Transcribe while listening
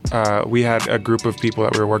we had a group of people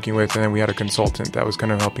that we were working with, and then we had a consultant that was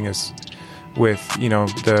kind of helping us with,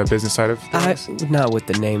 the business side of things. Not with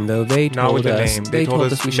the name, though. They told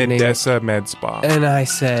us we should name it Mid-Desa Med Spa. And I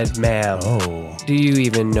said, ma'am, do you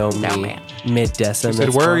even know me? No, ma'am. Mid-Desa Med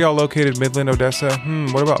said, Spa. where are y'all located? Midland, Odessa?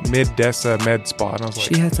 What about Mid-Desa Med Spa? And I was like,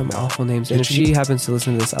 she had some awful names. And if she happens to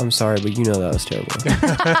listen to this, I'm sorry, but that was terrible.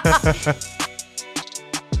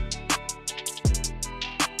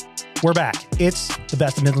 We're back. It's the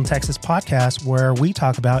Best of Midland, Texas podcast where we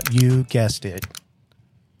talk about, you guessed it,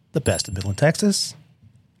 the best of Midland, Texas.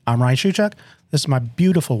 I'm Ryan Shuchuk. This is my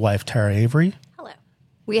beautiful wife, Tara Avery. Hello.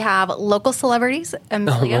 We have local celebrities,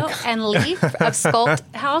 Emilio and Leaf of Sculpt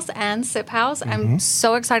Haus and Sip House. I'm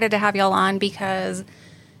so excited to have y'all on because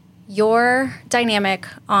your dynamic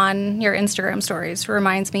on your Instagram stories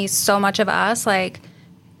reminds me so much of us. Like,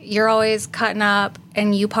 you're always cutting up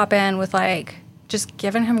and you pop in with just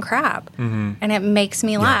giving him crap, and it makes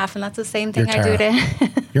me laugh, and that's the same thing I do to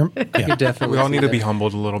You're definitely. we all need to be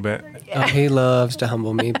humbled a little bit. He loves to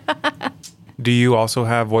humble me. Do you also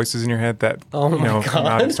have voices in your head that come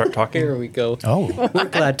out and start talking? Here we go. Oh, we're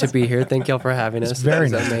glad to be here. Thank y'all for having us. It's very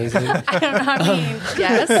nice. Amazing.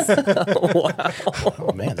 yes. Wow.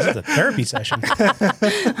 Oh man, this is a therapy session.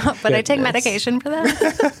 But I take medication for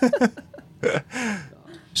that.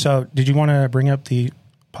 So, did you want to bring up the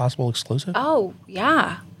possible exclusive? Oh,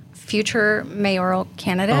 yeah. Future mayoral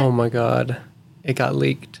candidate. Oh my God. It got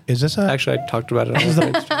leaked. Is this Actually, I talked about it on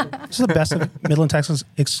Instagram. This is the Best of Midland, Texas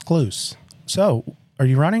exclusive. So, are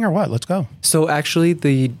you running or what? Let's go. So actually,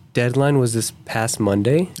 the deadline was this past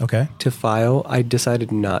Monday. Okay. To file. I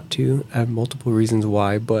decided not to. I have multiple reasons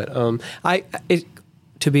why, but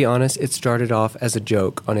to be honest, it started off as a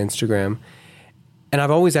joke on Instagram. And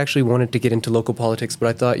I've always actually wanted to get into local politics, but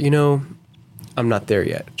I thought, I'm not there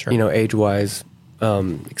yet. Sure. Age-wise,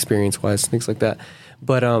 experience-wise, things like that.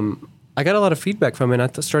 But I got a lot of feedback from it, and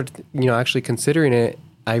I started, actually considering it.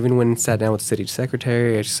 I even went and sat down with the city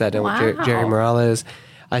secretary. I sat down with Jerry Morales.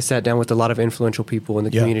 I sat down with a lot of influential people in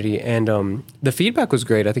the community, and the feedback was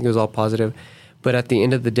great. I think it was all positive. But at the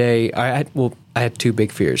end of the day, I had two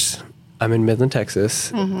big fears. I'm in Midland,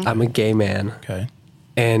 Texas. I'm a gay man. Okay.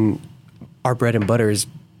 And our bread and butter is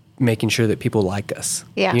making sure that people like us.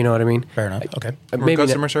 Yeah. You know what I mean? Fair enough. Okay. We're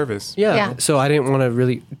customer service. Yeah. So I didn't want to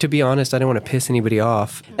really, to be honest, I didn't want to piss anybody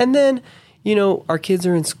off. And then, our kids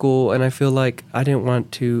are in school, and I feel like I didn't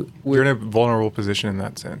want to. You're in a vulnerable position in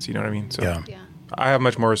that sense. You know what I mean? So yeah. I have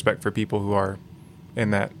much more respect for people who are in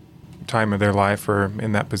that time of their life or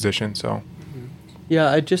in that position. So. Yeah,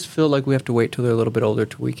 I just feel like we have to wait till they're a little bit older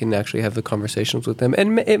till we can actually have the conversations with them.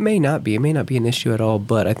 And it may not be an issue at all,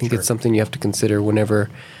 but I think it's something you have to consider whenever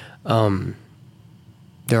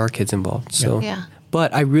there are kids involved. So,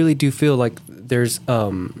 but I really do feel like there's a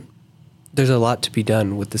lot to be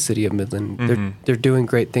done with the city of Midland. They're doing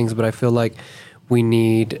great things, but I feel like we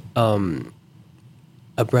need a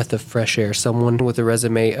breath of fresh air, someone with a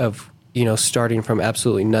resume of, starting from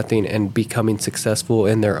absolutely nothing and becoming successful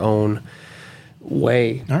in their own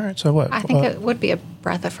way. All right. So what? I think it would be a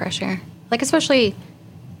breath of fresh air. Especially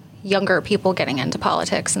younger people getting into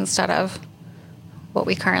politics instead of what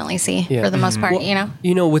we currently see for the most part,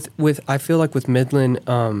 with I feel like with Midland,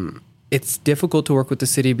 it's difficult to work with the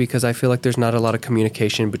city because I feel like there's not a lot of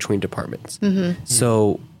communication between departments.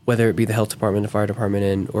 So whether it be the health department, the fire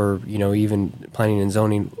department, or even planning and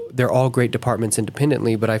zoning, they're all great departments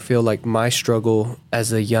independently. But I feel like my struggle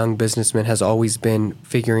as a young businessman has always been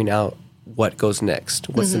figuring out what goes next,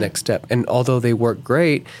 what's the next step. And although they work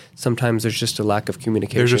great, sometimes there's just a lack of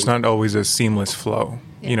communication. There's just not always a seamless flow.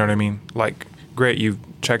 You know what I mean? Great, you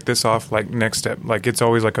check this off, next step. It's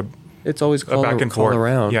always it's always call back and forth.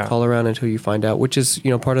 Around. Yeah. Call around until you find out, which is,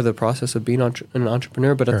 part of the process of being an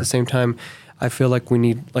entrepreneur. But at the same time, I feel like we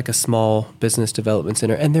need a small business development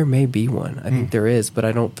center. And there may be one. I think there is, but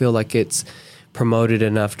I don't feel like it's promoted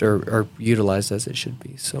enough or utilized as it should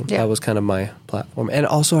be. So that was kind of my platform. And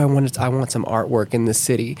also I want some artwork in the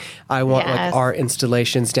city. I want art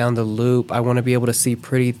installations down the loop. I want to be able to see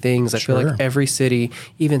pretty things. I feel like every city,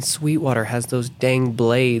 even Sweetwater, has those dang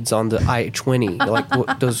blades on the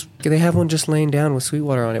I-20. Those, they have one just laying down with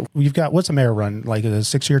Sweetwater on it. You've got, what's a mayor run? A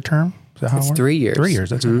 6-year term? Is that how it works? 3 years. 3 years.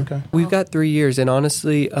 That's okay. We've got 3 years. And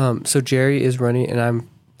honestly, so Jerry is running, and I'm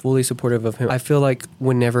fully supportive of him. I feel like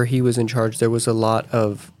whenever he was in charge, there was a lot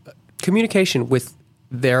of communication with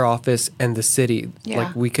their office and the city.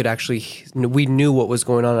 Yeah. We knew what was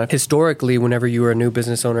going on. Historically, whenever you were a new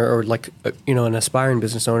business owner or an aspiring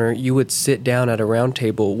business owner, you would sit down at a round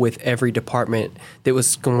table with every department that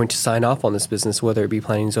was going to sign off on this business, whether it be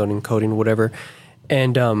planning, zoning, coding, whatever.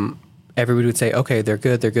 And everybody would say, okay, they're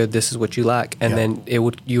good, this is what you lack. And then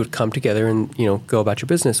you would come together and, go about your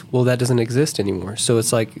business. Well, that doesn't exist anymore. So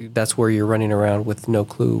it's like, that's where you're running around with no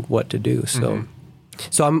clue what to do. So,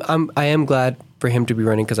 I am glad for him to be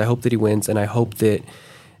running, because I hope that he wins, and I hope that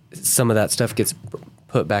some of that stuff gets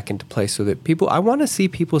put back into place so that I want to see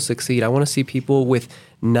people succeed. I want to see people with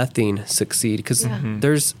nothing succeed, because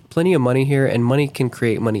there's plenty of money here, and money can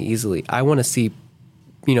create money easily. I want to see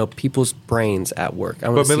people's brains at work.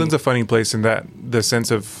 But Midland's a funny place in that the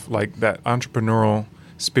sense of like that entrepreneurial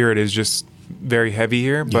spirit is just very heavy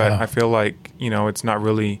here. But I feel like, it's not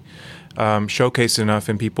really showcased enough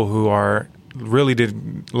in people who are really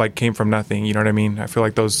came from nothing. You know what I mean? I feel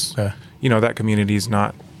like those, that community is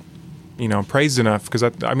not, praised enough, because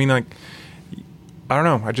I mean, like, I don't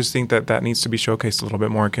know. I just think that needs to be showcased a little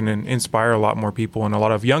bit more. It can inspire a lot more people, and a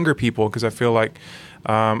lot of younger people, because I feel like,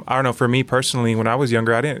 I don't know, for me personally, when I was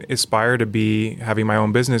younger, I didn't aspire to be having my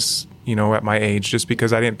own business, at my age, just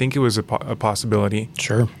because I didn't think it was a possibility.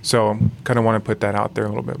 Sure. So kind of want to put that out there a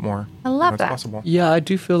little bit more. I love that. Possible. Yeah, I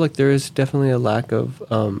do feel like there is definitely a lack of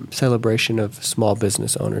celebration of small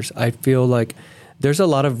business owners. I feel like there's a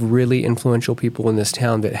lot of really influential people in this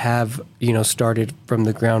town that have, started from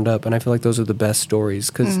the ground up. And I feel like those are the best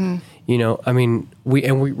stories, because, I mean,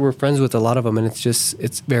 we're friends with a lot of them, and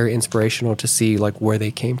it's very inspirational to see like where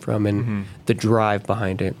they came from and the drive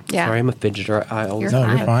behind it. Yeah. Sorry, I'm a fidgeter. You're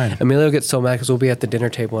fine. Emilio gets so mad because we'll be at the dinner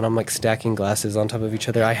table and I'm like stacking glasses on top of each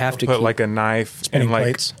other. I have to put like a knife spinning and like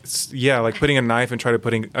plates. like putting a knife and try to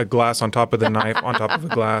putting a glass on top of the knife on top of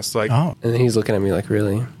a glass. Like, and then he's looking at me like,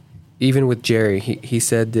 really? Even with Jerry, he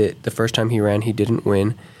said that the first time he ran, he didn't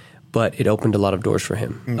win, but it opened a lot of doors for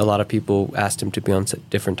him. A lot of people asked him to be on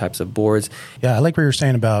different types of boards. Yeah, I like what you're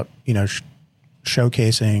saying about,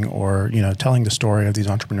 showcasing or, telling the story of these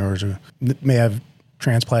entrepreneurs who may have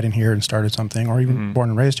transplanted here and started something, or even born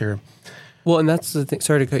and raised here. Well, and that's the thing.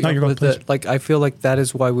 Sorry to cut you off. Like, I feel like that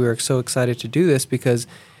is why we were so excited to do this, because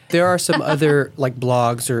there are some other like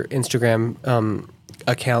blogs or Instagram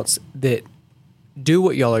accounts that do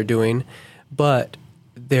what y'all are doing, but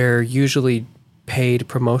they're usually paid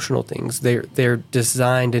promotional things. They're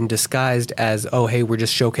designed and disguised as, oh, hey, we're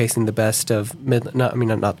just showcasing the best of Midland. Not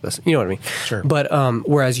the best. You know what I mean? Sure. But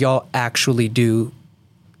whereas y'all actually do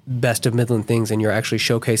best of Midland things, and you're actually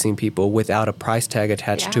showcasing people without a price tag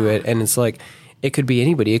attached to it, and it's like it could be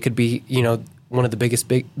anybody. It could be one of the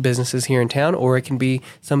biggest businesses here in town, or it can be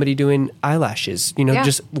somebody doing eyelashes.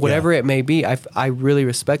 Just whatever it may be. I really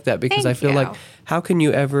respect that, because I feel like, how can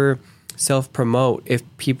you ever self-promote if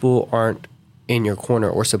people aren't in your corner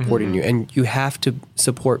or supporting you? And you have to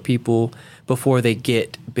support people before they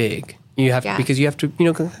get big. You have because you have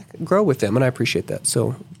to grow with them, and I appreciate that.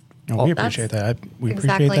 So we appreciate that. We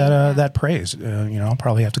appreciate that that praise. I'll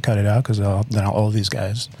probably have to cut it out, because then I'll owe these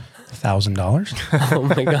guys $1,000. Oh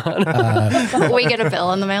my God! We get a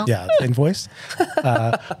bill in the mail. Yeah, invoice.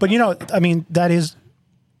 But I mean, that is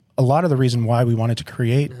a lot of the reason why we wanted to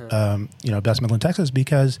create, Best Midland, Texas,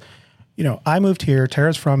 because, I moved here.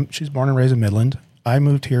 she's born and raised in Midland. I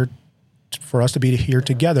moved here for us to be here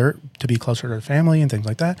together, to be closer to the family and things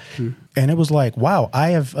like that. And it was like, wow,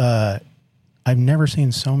 I've never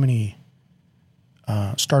seen so many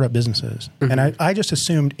startup businesses. And I just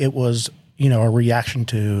assumed it was, a reaction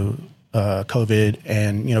to COVID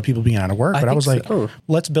and, people being out of work. But I was like,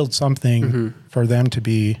 let's build something for them to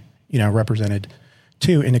be, represented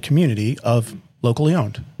too in a community of locally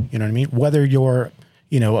owned. You know what I mean? Whether you're,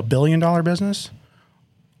 $1 billion business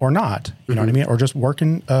or not, you know what I mean? Or just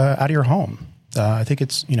working out of your home. I think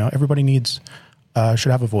it's, everybody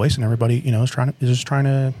should have a voice, and everybody, is just trying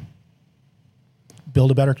to build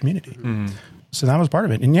a better community. So that was part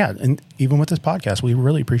of it. And even with this podcast, we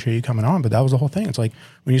really appreciate you coming on, but that was the whole thing. It's like,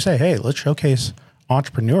 when you say, hey, let's showcase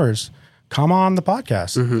entrepreneurs, come on the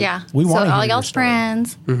podcast. Yeah. We want all y'all's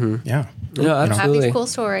friends. Yeah. No, absolutely. Have these cool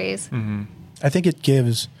stories. I think it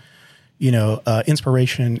gives,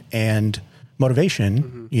 inspiration and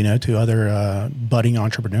motivation, to other budding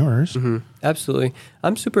entrepreneurs. Absolutely.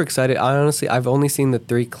 I'm super excited. I've only seen the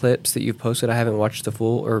 3 clips that you've posted. I haven't watched the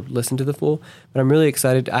full or listened to the full, but I'm really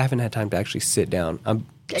excited. I haven't had time to actually sit down. I'm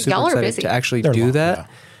super Y'all are excited busy. to actually They're do long, that. yeah.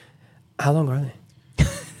 How long are they?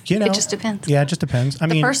 It just depends. Yeah, it just depends. I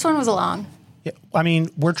mean, The first one was long. yeah, I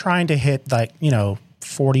mean, we're trying to hit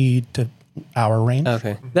 40 to hour range.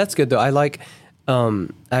 Okay. That's good though. I like,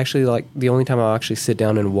 actually, like, the only time I'll actually sit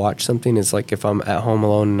down and watch something is like if I'm at home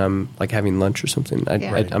alone and I'm like having lunch or something.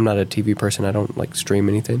 I'm not a TV person. I don't like stream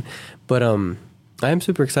anything, but I am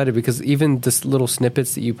super excited because even this little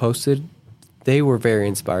snippets that you posted, they were very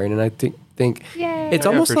inspiring, and I think Yay. it's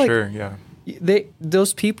almost for like sure, yeah.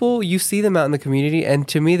 those people, you see them out in the community, and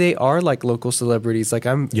to me they are like local celebrities. Like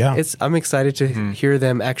I'm excited to hear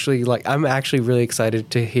them actually. Like I'm actually really excited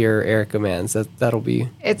to hear Erica Mann's. That'll be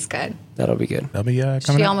good. That'll be good. That'll be coming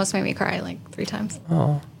She up. almost made me cry like 3 times.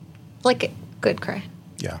 Oh, Like good cry.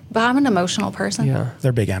 Yeah. But I'm an emotional person. yeah,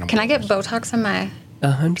 They're big animals. Can I get Botox in my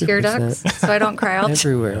 100%. tear ducts so I don't cry all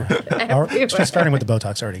everywhere. She's starting with the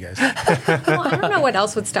Botox already, guys. Well, I don't know what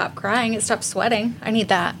else would stop crying. It stops sweating. I need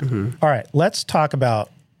that. All right, let's talk about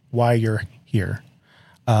why you're here.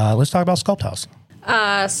 Let's talk about Sculpt House.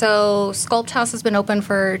 So Sculpt House has been open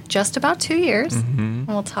for just about 2 years. And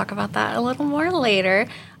we'll talk about that a little more later.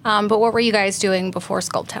 But what were you guys doing before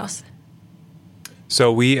Sculpt House?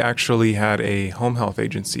 So we actually had a home health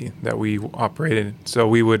agency that we operated. So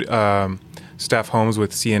we would staff homes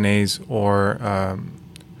with CNAs or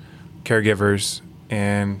caregivers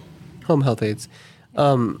and Home health aides.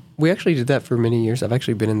 We actually did that for many years. I've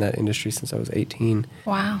actually been in that industry since I was 18.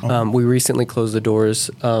 Wow. We recently closed the doors,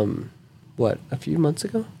 a few months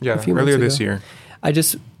ago? yeah, A few earlier months this ago.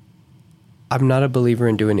 year. I'm not a believer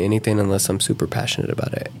in doing anything unless I'm super passionate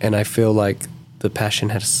about it. And I feel like the passion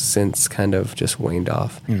has since kind of just waned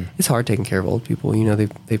off. It's hard taking care of old people. You know,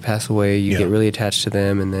 they pass away, you get really attached to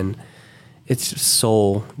them, and then it's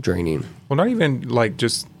soul draining. Well, not even like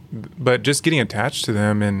but just getting attached to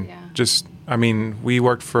them and we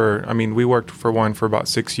worked for one for about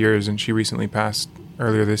 6 years, and she recently passed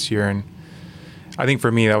earlier this year. And I think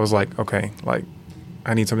for me, that was like, okay, like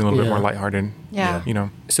I need something a little bit more lighthearted. Yeah. You know?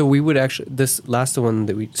 So we would actually, this last one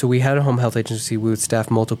we had a home health agency. We would staff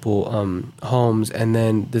multiple homes. And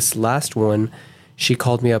then this last one, she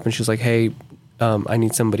called me up and she was like, hey, I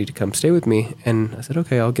need somebody to come stay with me. And I said,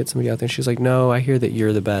 okay, I'll get somebody out there. She was like, no, I hear that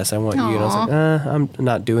you're the best. I want you. And I was like, I'm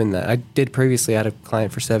not doing that. I did previously. I had a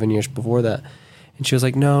client for 7 years before that. And she was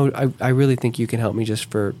like, no, I really think you can help me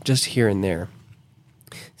just here and there.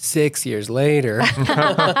 6 years later,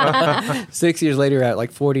 6 years later at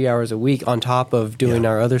like 40 hours a week on top of doing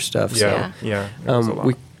our other stuff. Yeah.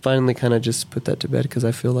 We finally kind of just put that to bed because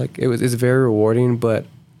I feel like it's very rewarding, but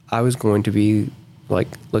I was going to be like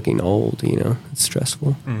looking old, you know, it's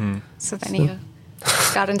stressful. So then you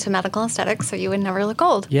got into medical aesthetics so you would never look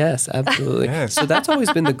old. Yes, absolutely. Yes. So that's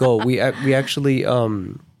always been the goal. We actually,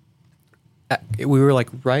 we were like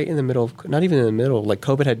right in the middle of, not even in the middle, like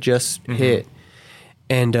COVID had just hit.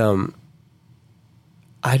 And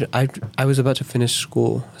I was about to finish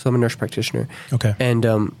school, so I'm a nurse practitioner. Okay. And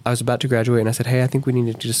I was about to graduate, and I said, hey, I think we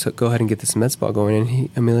need to just go ahead and get this med spa going. And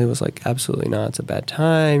Emilio was like, absolutely not. It's a bad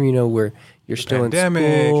time. You know, you're still in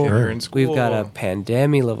school. You're in school. We've got a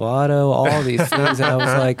pandemic, Lovato, all these things. And I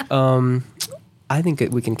was like, I think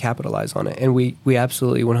we can capitalize on it. And we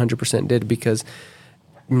absolutely 100% did, because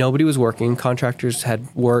nobody was working. Contractors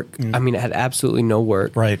had work. I mean, it had absolutely no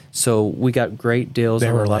work. Right. So we got great deals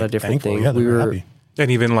on a lot of different things. Yeah, we were happy. And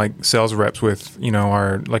even like sales reps with, you know,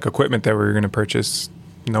 our like equipment that we were going to purchase,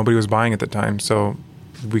 nobody was buying at the time. So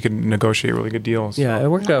we could negotiate really good deals. Yeah, it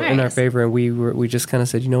worked out in our Nice. favor. And we just kind of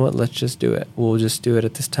said, you know what, let's just do it. We'll just do it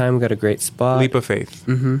at this time. We got a great spot. Leap of faith.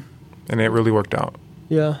 Mm-hmm. And it really worked out,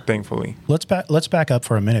 Yeah. thankfully. Let's back up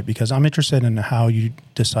for a minute, because I'm interested in how you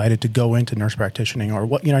decided to go into nurse practitioning, or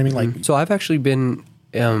what, you know what I mean? Like, So I've actually been,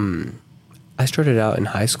 I started out in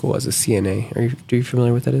high school as a CNA. Are you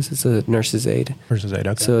familiar with what that is? It's a nurse's aide. versus aid.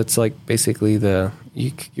 Okay. So it's like basically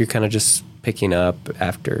you're kind of just picking up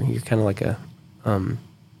after. You're kind of like a,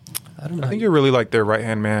 I don't know. I think you're really like their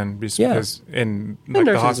right-hand man, because in like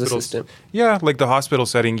the nurse's hospital, assistant. yeah, like the hospital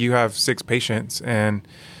setting, you have 6 patients, and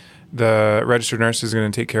the registered nurse is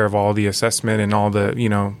going to take care of all the assessment and all the, you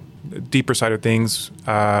know, deeper side of things.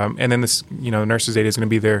 And then this, you know, nurse's aide is going to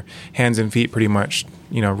be their hands and feet, pretty much,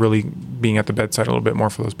 you know, really being at the bedside a little bit more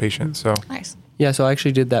for those patients. So Nice. Yeah, so I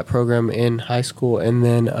actually did that program in high school, and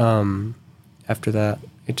then after that,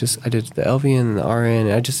 I did the LVN and the RN.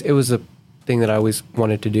 And it was a thing that I always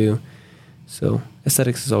wanted to do. So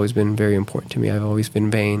aesthetics has always been very important to me. I've always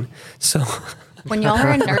been vain. So When y'all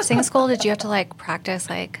were in nursing school, did you have to like practice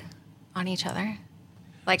like on each other?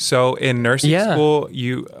 Like So in nursing Yeah. school,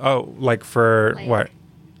 like for Like- what?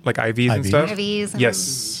 Like IVs and stuff? IVs and-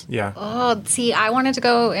 Yes. Yeah. Oh, see, I wanted to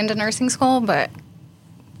go into nursing school, but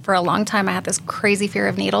for a long time I had this crazy fear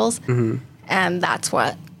of needles, and that's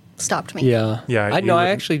what stopped me. yeah, Yeah, I know. you I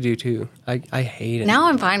would- actually do too. I hate it. Now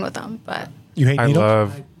I'm fine with them, but you hate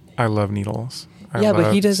needles? I love needles. I Yeah, but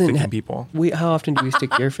love he doesn't. sticking people. How often do we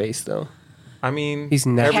stick your face though? I mean, He's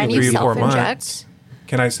never Can every you 3 or 4 self-inject? months.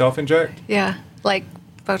 Can I self-inject? yeah, like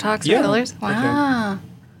Botox Yeah, or fillers. I can. Wow.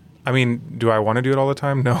 I mean, do I want to do it all the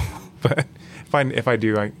time? No, but if I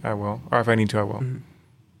do, I will. Or if I need to, I will.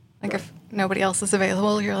 Like if nobody else is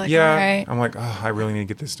available, you're like, yeah, all right. I'm like, oh, I really need to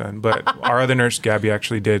get this done. But our other nurse, Gabby,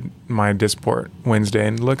 actually did my Dysport Wednesday,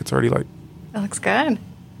 and look, it's already like, It looks good.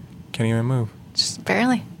 can't even move. Just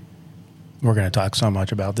barely. We're going to talk so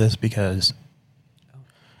much about this because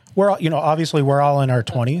we're all, obviously we're all in our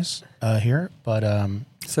 20s here, but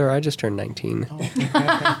Sir, I just turned 19.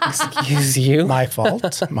 Excuse you. my fault.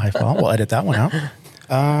 We'll edit that one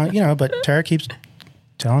out. But Tara keeps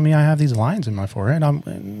telling me I have these lines in my forehead.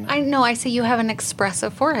 I know. I see you have an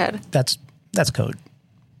expressive forehead. That's code.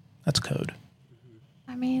 That's code.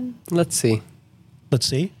 I mean, Let's see. Let's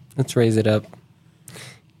see. Let's raise it up.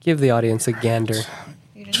 Give the audience a gander.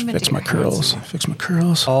 you didn't even Fix do my your curls. Fix my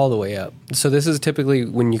curls. All the way up. So this is typically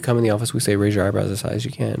when you come in the office, we say raise your eyebrows as high as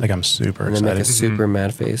you can. Like I'm super and then make a excited. super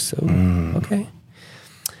mad face. So, okay.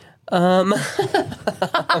 I'm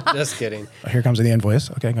just kidding. Here comes the invoice.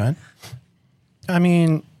 Okay, go ahead. I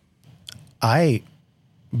mean, I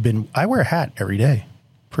wear a hat every day,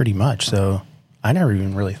 pretty much. So I never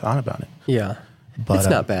even really thought about it. Yeah. But, it's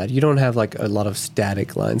not bad. You don't have like a lot of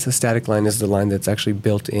static lines. A static line is the line that's actually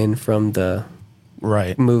built in from the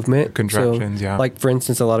Right. movement. Contractions, So, yeah. Like, for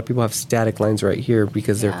instance, a lot of people have static lines right here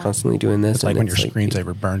because they're Yeah. constantly doing this. It's like when your like,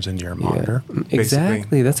 screensaver burns into your monitor.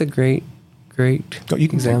 Exactly. That's a great Go, you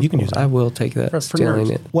can use that. I will take that. For Stealing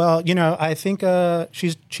nerds. it. Well, I think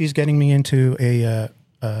she's getting me into a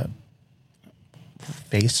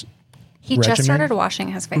face. He regimen. just started washing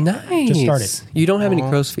his face. Nice. Just started. You don't have any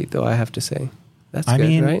crow's feet, though, I have to say. That's I good,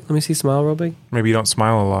 mean- right? Let me see. Smile real big. Maybe you don't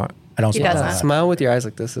smile a lot. I don't He see does that. that. Smile with your eyes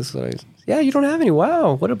like this. This is what yeah, you don't have any.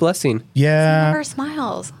 Wow. What a blessing. He Yeah, never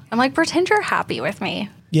smiles. I'm like, pretend you're happy with me.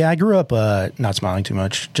 yeah. I grew up not smiling too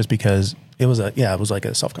much, just because it was like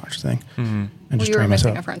a self-conscious thing. And Well, you were trained missing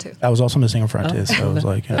myself. a front tooth. I was also missing a front tooth, so I was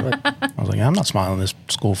like, I'm not smiling in this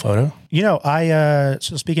school photo.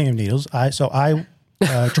 So speaking of needles, I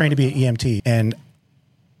trained to be an EMT, and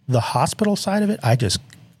the hospital side of it,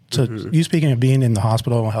 you speaking of being in the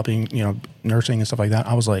hospital, helping, nursing and stuff like that,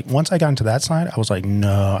 I was like, once I got into that side, I was like,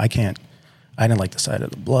 no, I can't. I didn't like the sight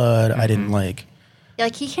of the blood. I didn't like. Yeah,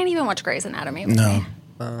 like, he can't even watch Grey's Anatomy with No. me.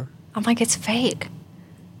 I'm like, it's fake.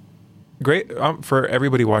 Great for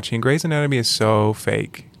everybody watching. Grey's Anatomy is so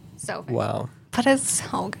fake. So fake. Wow. But it's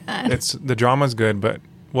so good. It's the drama's good, but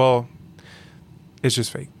it's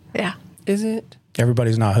just fake. Yeah. Is it?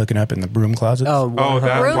 Everybody's not hooking up in the broom closet. Oh,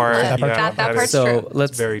 that Room part. lit. Yeah, That part's is- So true.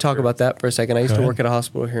 let's very talk true. about that for a second. I used to ahead. work at a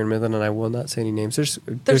hospital here in Midland, and I will not say any names.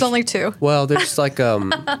 There's only two. Well, there's like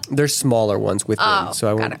there's smaller ones within, Oh, so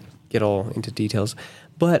I got won't it. get all into details.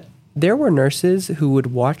 But there were nurses who would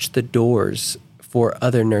watch the doors for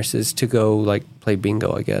other nurses to go like play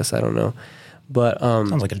bingo. I guess I don't know, but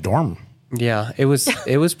Sounds like a dorm. yeah, it was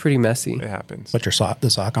pretty messy. It happens. What's the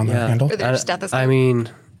sock on the Yeah. handle? Or their stethoscope. I mean,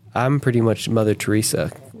 I'm pretty much Mother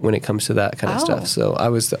Teresa when it comes to that kind of Oh. stuff. So I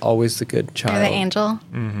was always the good child. You're the angel.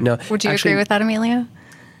 No, Would you actually, agree with that, Emilio?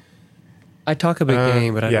 I talk a big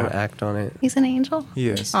game, but I yeah. don't act on it. He's an angel.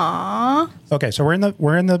 Yes. Aw. Okay, so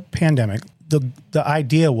we're in the pandemic. The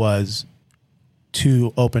idea was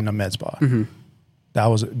to open a med spa. That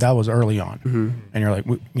was early on, and you're like,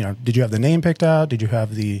 did you have the name picked out? Did you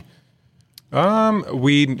have the?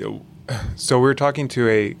 So we were talking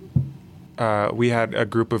to we had a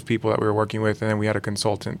group of people that we were working with, and then we had a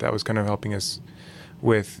consultant that was kind of helping us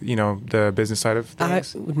with, the business side of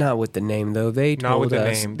things. Not with the name though. They Not told with the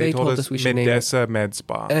us. name. They told us we should name it. Midessa Med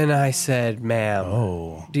Spa. And I said, "Ma'am,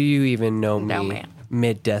 Oh, do you even know me?" No, ma'am.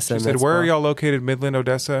 Mid-Dessa. She said, "Where are y'all located? Midland,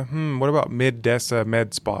 Odessa? What about Mid-Dessa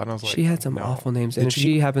Med Spa?" And I was like, She had some no. awful names, and if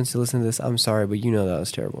she happens to listen to this, I'm sorry, but you know that was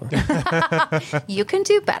terrible. You can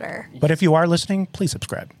do better. but if you are listening, please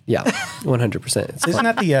subscribe. Yeah, 100%.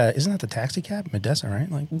 Isn't that the taxi cab, Medessa, right?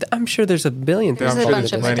 Like, I'm sure there's a billion There's things. a I'm bunch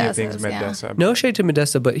sure of there's plenty Medessas, of things yeah. Medessa. No shade to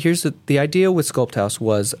Medessa, but here's the idea with Sculpt House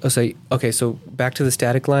was, so back to the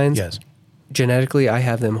static lines. yes, Genetically, I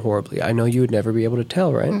have them horribly. I know you would never be able to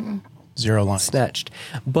tell, right? zero lines. Snatched.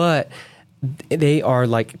 But they are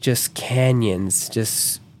like just canyons,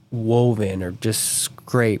 just woven or just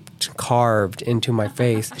scraped, carved into my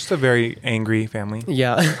face. Just a very angry family.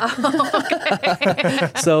 Yeah.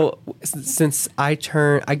 So since I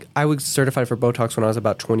was certified for Botox when I was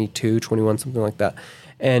about 22, 21, something like that.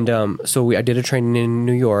 And I did a training in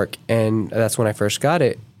New York, and that's when I first got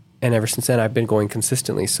it. And ever since then, I've been going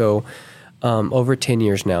consistently. So over 10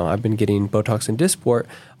 years now, I've been getting Botox and Dysport.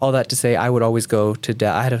 All that to say, I would always go to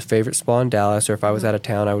I had a favorite spa in Dallas, or if I was out of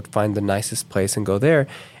town, I would find the nicest place and go there.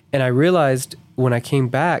 And I realized when I came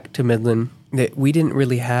back to Midland that we didn't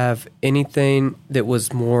really have anything that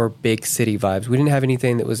was more big city vibes. We didn't have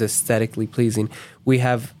anything that was aesthetically pleasing. We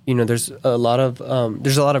have, there's a lot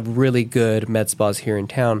of really good med spas here in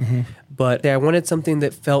town, but I wanted something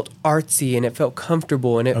that felt artsy and it felt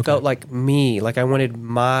comfortable and it felt like me. Like I wanted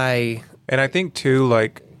my... And I think too,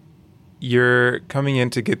 like you're coming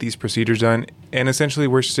in to get these procedures done and essentially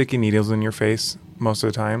we're sticking needles in your face most of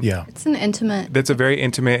the time. Yeah. It's an intimate... That's a very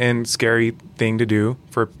intimate and scary thing to do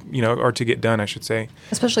for, or to get done, I should say.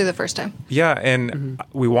 Especially the first time. Yeah, and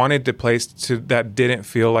we wanted a place that didn't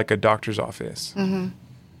feel like a doctor's office. Mm-hmm.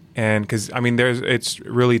 And because, it's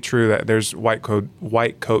really true that there's white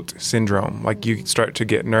coat syndrome. Like you start to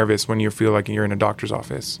get nervous when you feel like you're in a doctor's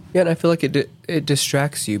office. Yeah, and I feel like it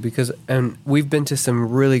distracts you because, and we've been to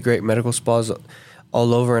some really great medical spas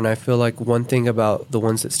all over, and I feel like one thing about the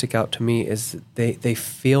ones that stick out to me is they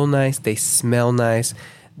feel nice, they smell nice,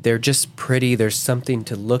 they're just pretty, there's something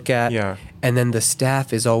to look at. Yeah. And then the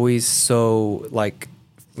staff is always so like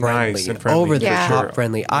friendly, nice and friendly, over the top sure.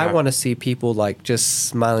 friendly. Yeah. I want to see people like just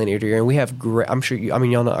smiling ear to ear, and we have great, I'm sure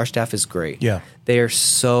y'all know our staff is great. Yeah. They are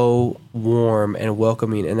so warm and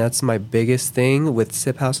welcoming, and that's my biggest thing with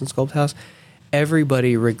Sip Haus and Sculpt Haus.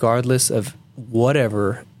 Everybody, regardless of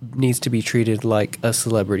whatever, needs to be treated like a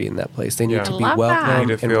celebrity in that place. They need to be Love that. welcome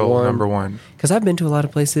Need to and feel warm. number one. Because I've been to a lot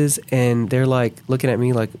of places and they're like looking at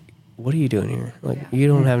me like, "What are you doing here? Like, you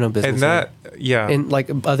don't have no business." And that, here. And like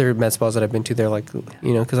other med spas that I've been to, they're like,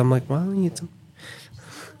 because I'm like, "Well, you need some."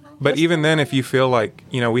 But even then, if you feel like,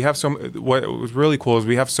 we have what was really cool is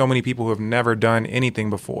we have so many people who have never done anything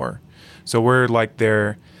before. So we're like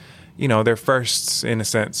their firsts in a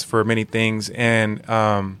sense for many things. And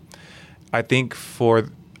I think for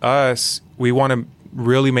us, we want to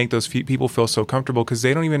really make those people feel so comfortable because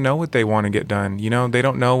they don't even know what they want to get done. They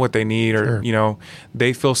don't know what they need or,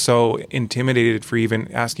 they feel so intimidated for even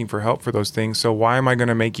asking for help for those things. So why am I going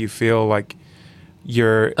to make you feel like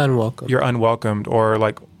you're unwelcomed or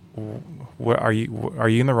like, what are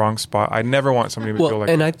you in the wrong spot? I never want somebody to feel like.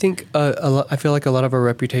 And I think I feel like a lot of our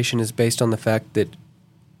reputation is based on the fact that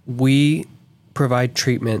we provide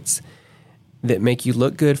treatments that make you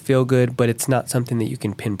look good, feel good, but it's not something that you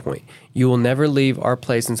can pinpoint. You will never leave our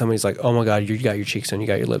place and somebody's like, "Oh my God, you got your cheeks done, you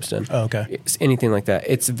got your lips done." Oh, okay. It's anything like that.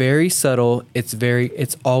 It's very subtle.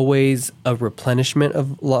 It's always a replenishment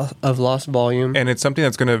of lost volume. And it's something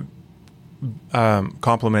that's going to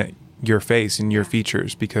complement your face and your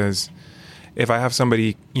features, because if I have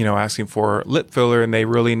somebody, asking for lip filler and they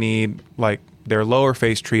really need like their lower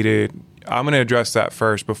face treated, I'm going to address that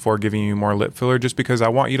first before giving you more lip filler, just because I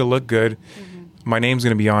want you to look good. Mm-hmm. My name's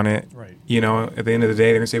going to be on it. Right. At the end of the day,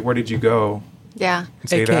 they're going to say, "Where did you go?" Yeah. And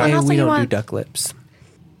say AKA, that. we don't do duck lips.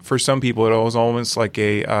 For some people, it was almost like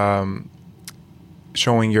a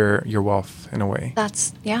showing your wealth in a way.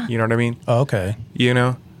 That's, yeah. You know what I mean? Oh, okay.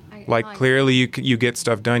 Clearly you get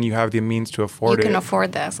stuff done. You have the means to afford it. You can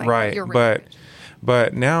afford this. Like, right. You're really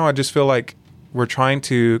But now I just feel like we're trying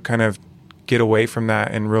to kind of get away from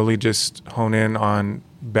that and really just hone in on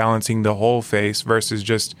balancing the whole face versus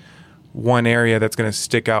just one area that's going to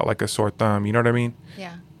stick out like a sore thumb. You know what I mean?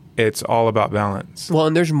 Yeah. It's all about balance. Well,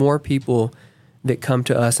 and there's more people that come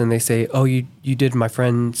to us and they say, "Oh, you did my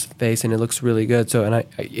friend's face and it looks really good." So, and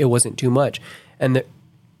it wasn't too much. And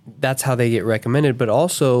that's how they get recommended. But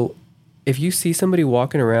also, if you see somebody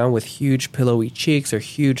walking around with huge pillowy cheeks or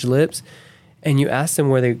huge lips and you ask them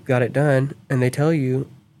where they got it done and they tell you,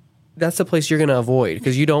 that's the place you're going to avoid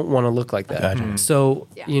because you don't want to look like that. Gotcha. So,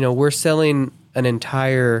 we're selling an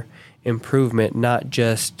entire improvement, not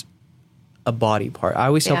just a body part. I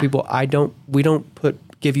always tell people, we don't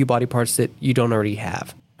give you body parts that you don't already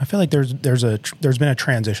have. I feel like there's been a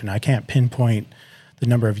transition. I can't pinpoint the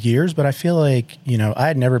number of years, but I feel like,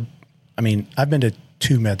 I've been to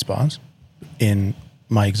 2 med spas in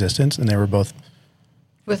my existence, and they were both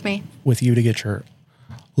with me, with you to get your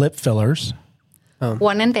lip fillers.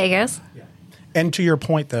 One in Vegas. Yeah. And to your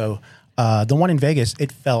point though, the one in Vegas,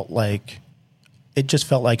 it just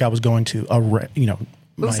felt like I was going to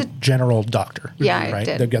my general doctor. Yeah, right. It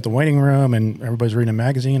did. They've got the waiting room, and everybody's reading a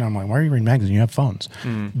magazine. I'm like, "Why are you reading a magazine? You have phones."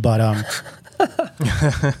 But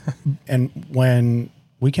and when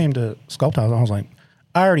we came to Sculpt Haus, I was like,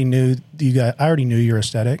 I already knew your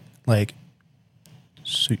aesthetic. Like,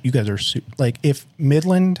 so you guys are like, if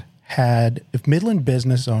Midland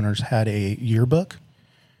business owners had a yearbook,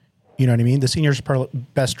 you know what I mean? The seniors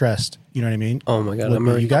best dressed, you know what I mean? Oh my God.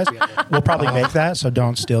 You guys, we'll probably make that. So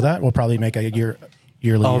don't steal that. We'll probably make a yearly.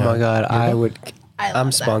 Oh my God. Yearbook. I'm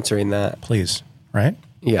sponsoring that. Please. Right?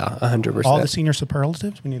 Yeah. 100%. All the senior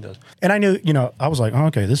superlatives. We need those. And I knew, I was like, oh,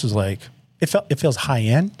 okay, this is like, it feels high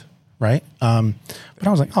end. Right. But I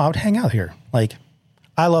was like, I would hang out here. Like,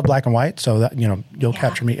 I love black and white. So that, you'll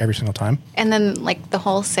capture me every single time. And then like the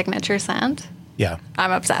whole signature scent. Yeah.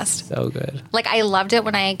 I'm obsessed. So good. Like, I loved it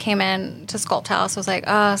when I came in to Sculpt House. I was like,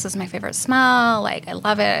 oh, this is my favorite smell. Like, I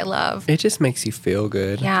love it. It just makes you feel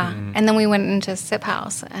good. Yeah. And then we went into Sip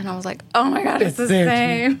House, and I was like, oh my God, it's the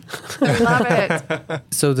same. I love it.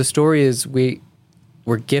 So the story is we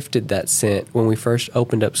were gifted that scent when we first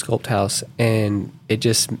opened up Sculpt House, and it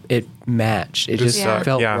matched. It just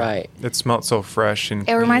felt right. It smelled so fresh. And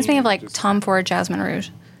It reminds me of like Tom Ford Jasmine Rouge.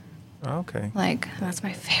 Okay. Like, that's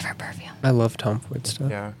my favorite perfume. I love Tom Ford stuff.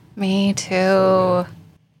 Yeah. Me too.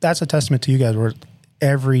 That's a testament to you guys where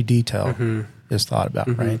every detail is thought about,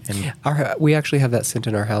 right? And We actually have that scent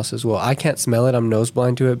in our house as well. I can't smell it. I'm nose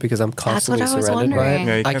blind to it because I'm constantly That's what I was surrounded by wondering. it.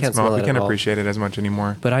 Yeah, you I can't can't smell it. smell We it can't at all. appreciate it as much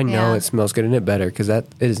anymore. But I know Yeah. it smells good and it better because it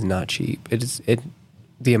is not cheap.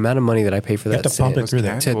 The amount of money that I pay for you have that to pump scent it through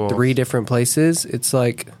there. to 3 different places, it's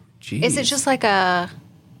like, geez. Is it just like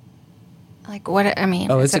what, I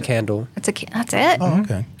mean. Oh, is it's a it- candle. That's it? Oh,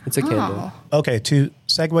 okay. It's a candle. Okay, to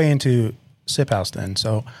segue into Sip House then.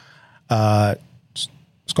 So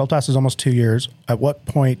Sculpt House is almost 2 years. At what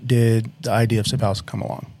point did the idea of Sip House come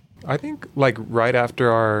along? I think like right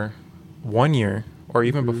after our 1 year or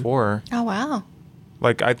even before. Oh, wow.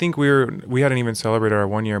 Like I think we hadn't even celebrated our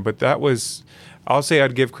 1 year, but that was, I'll say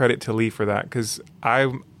I'd give credit to Lee for that because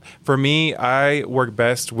for me, I work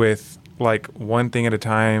best with like one thing at a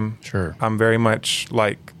time. Sure. I'm very much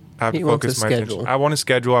like I have He to wants focus a my schedule. attention. I want a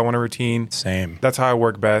schedule. I want a routine. Same. That's how I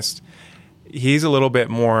work best. He's a little bit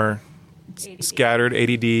more scattered,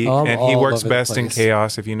 ADD, I'm and he all works over the best in place.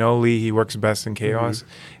 chaos. If you know Lee, he works best in chaos.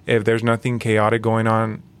 If there's nothing chaotic going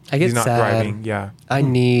on, I get he's not sad. thriving. Yeah. I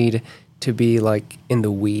need to be like in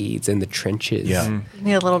the weeds, in the trenches. Yeah. You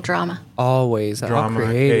need a little drama. Always. Drama, I'll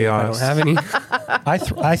create chaos. it. I don't have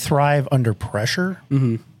any. I thrive under pressure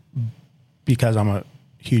because I'm a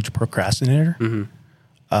huge procrastinator.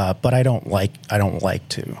 But I don't like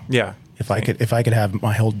to. Yeah. If I could have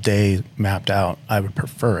my whole day mapped out, I would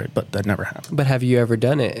prefer it, but that never happened. But have you ever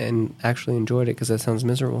done it and actually enjoyed it? Because that sounds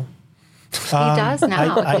miserable. He does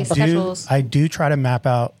now. He schedules. I do try to map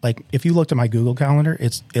out. Like if you looked at my Google Calendar,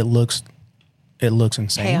 it looks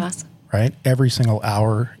insane. Chaos. Right? Every single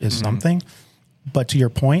hour is something. But to your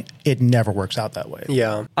point, it never works out that way.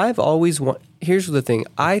 Yeah. I've always here's the thing.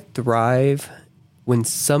 I thrive when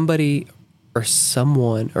somebody or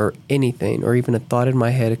someone or anything or even a thought in my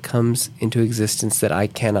head comes into existence that I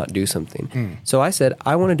cannot do something. So I said,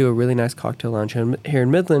 I want to do a really nice cocktail lounge here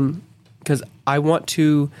in Midland because I want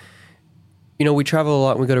to, we travel a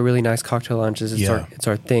lot and we go to really nice cocktail lounges. It's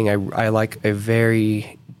our thing. I like a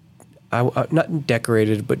very, not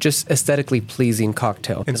decorated, but just aesthetically pleasing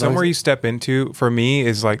cocktail. And somewhere you step into, for me,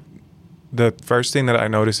 is like the first thing that I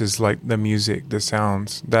notice is like the music, the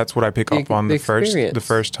sounds. That's what I pick up on the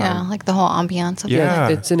first time. Yeah, like the whole ambiance of it. Yeah.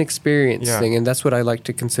 It's an experience thing, and that's what I like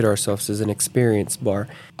to consider ourselves as, an experience bar.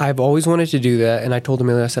 I've always wanted to do that, and I told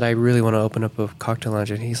Emilio, I said, I really want to open up a cocktail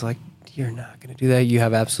lounge, and he's like, you're not going to do that. You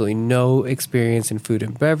have absolutely no experience in food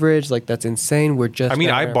and beverage. Like, that's insane. We're just... I mean,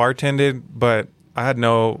 I bartended, but I've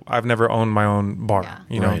never owned my own bar.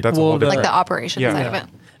 Yeah. That's a whole different... Like the operations side of it.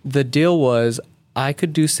 The deal was I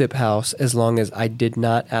could do Sip House as long as I did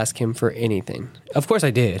not ask him for anything. Of course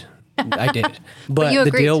I did. But you the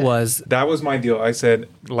agreed deal to it. was... That was my deal. I said,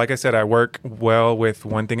 I work well with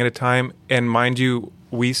one thing at a time. And mind you,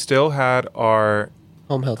 we still had our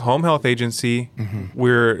home health agency.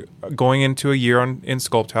 We're going into a year in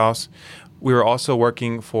Sculpt House. We were also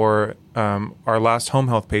working for our last home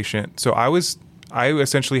health patient. So I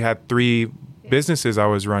essentially had 3 businesses I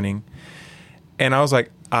was running. And I was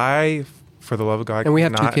like, for the love of God, And we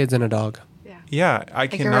have 2 kids and a dog. Yeah, I you're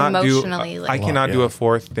cannot do. emotionally, like- I cannot do Yeah. a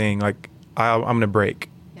 4th thing. Like I'm gonna break.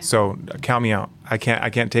 So count me out. I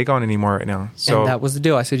can't take on anymore right now. So And that was the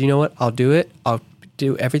deal. I said, you know what? I'll do it. I'll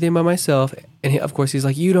do everything by myself. And of course, he's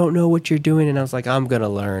like, you don't know what you're doing. And I was like, I'm going to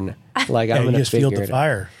learn. Like, Yeah, I'm you going to just figure feel the it out.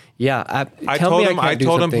 fire. Yeah. I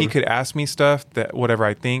told him he could ask me stuff, that whatever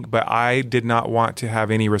I think, but I did not want to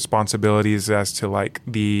have any responsibilities as to like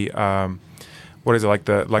the what is it, like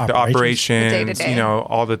the operations, The day-to-day.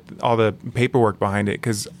 all the paperwork behind it,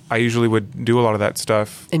 because I usually would do a lot of that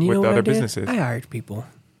stuff And you with know the what other I did? businesses. I hired people.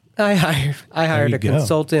 I hired you a go.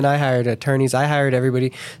 consultant. I hired attorneys. I hired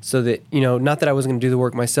everybody so that, not that I was going to do the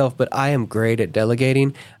work myself, but I am great at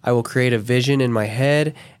delegating. I will create a vision in my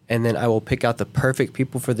head, and then I will pick out the perfect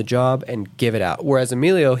people for the job and give it out. Whereas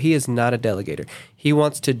Emilio, he is not a delegator. He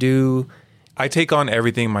wants to do... I take on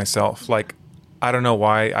everything myself. Like, I don't know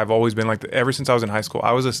why. I've always been like that. Ever since I was in high school.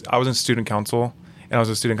 I was in student council, and I was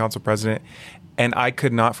a student council president, and I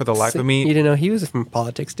could not for the life of me... You didn't know he was from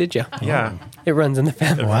politics, did you? Yeah. It runs in the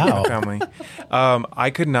family. Wow. Family. I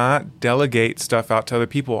could not delegate stuff out to other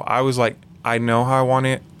people. I was like, I know how I want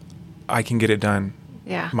it, I can get it done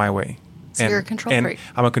my way. So you're a control freak.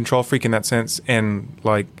 I'm a control freak in that sense. And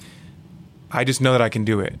like, I just know that I can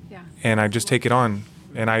do it. Yeah. And I just take it on.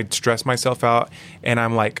 And I stress myself out, and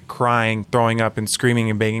I'm like crying, throwing up, and screaming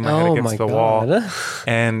and banging my head against the wall.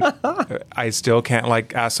 And I still can't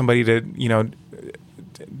like ask somebody to,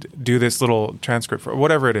 do this little transcript for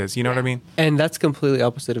whatever it is. You know what I mean? And that's completely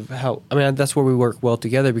opposite of how. I mean, that's where we work well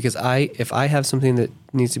together, because if I have something that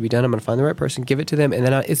needs to be done, I'm going to find the right person, give it to them, and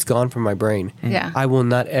then it's gone from my brain. Yeah. I will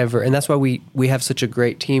not ever. And that's why we have such a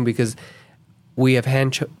great team, because we have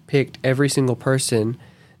handpicked every single person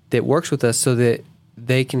that works with us so that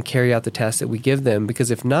they can carry out the tasks that we give them. Because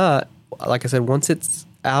if not, like I said, once it's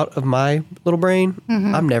out of my little brain,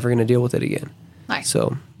 I'm never going to deal with it again. Nice.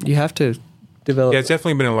 So you have to develop. Yeah, it's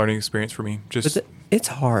definitely been a learning experience for me. It's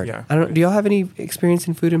hard. Yeah. Do y'all have any experience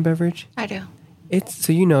in food and beverage? I do. It's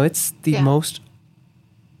the most.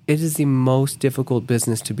 It is the most difficult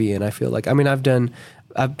business to be in. I feel like. I mean,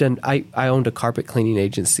 I owned a carpet cleaning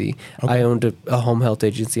agency. Okay. I owned a home health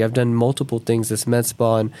agency. I've done multiple things. This med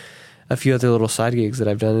spa and a few other little side gigs that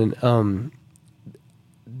I've done. And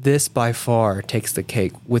this by far takes the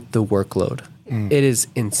cake with the workload. It is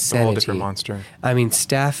insanity. A whole different monster. I mean,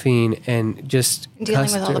 staffing and just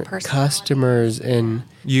dealing with all the customers and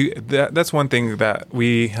that's one thing that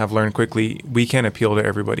we have learned quickly. We can't appeal to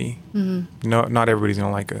everybody. No, not everybody's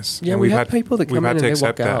gonna like us. Yeah, and we've had people that come in and they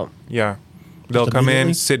walk out. Yeah, they'll come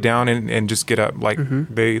in, sit down, and just get up. Like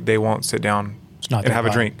they won't sit down and have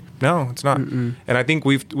a drink. No, it's not. And I think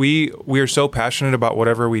we are so passionate about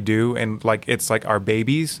whatever we do, and like it's like our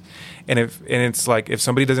babies. And it's like if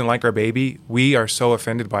somebody doesn't like our baby, we are so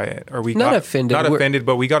offended by it, or not offended,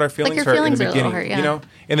 but we got our feelings hurt in the beginning. Hurt,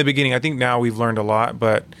 in the beginning, I think now we've learned a lot,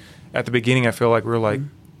 but at the beginning, I feel like we're like,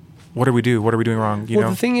 what do we do? What are we doing wrong?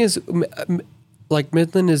 The thing is, like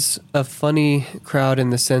Midland is a funny crowd in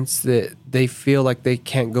the sense that they feel like they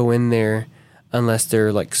can't go in there unless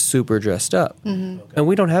they're like super dressed up. And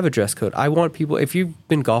we don't have a dress code. I want people, if you've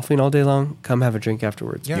been golfing all day long, come have a drink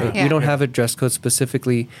afterwards. We don't have a dress code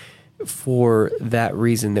specifically for that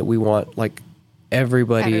reason, that we want like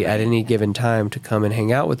everybody at any given time to come and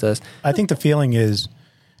hang out with us. I think the feeling is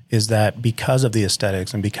that because of the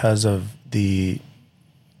aesthetics and because of the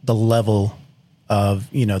level of,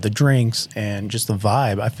 the drinks and just the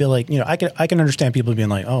vibe, I feel like, I can understand people being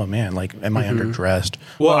like, oh man, like, am I underdressed?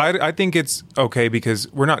 Well, I think it's okay,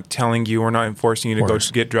 because we're not telling you, we're not enforcing you to go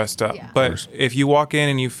get dressed up. Yeah. But if you walk in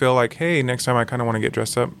and you feel like, hey, next time I kind of want to get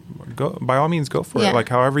dressed up, go, by all means, go for it. Like,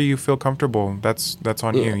 however you feel comfortable, that's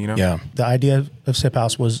on you, Yeah. The idea of Sip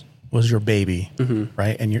House was your baby,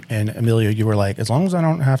 right? And Emilio, you were like, as long as I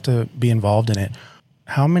don't have to be involved in it,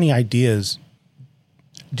 how many ideas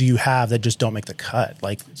do you have that just don't make the cut?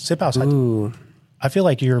 Like Sip House, I feel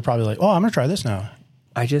like you're probably like, oh, I'm going to try this now.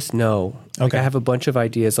 I just know. Like, I have a bunch of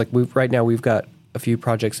ideas. Like right now we've got a few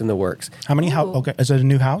projects in the works. How many? Okay, is it a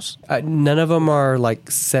new house? None of them are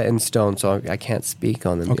like set in stone, so I can't speak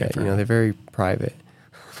on them yet. They're very private.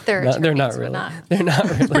 They're not really. They're not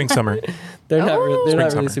really. Spring, summer. They're not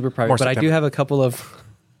really super private. But I do have a couple of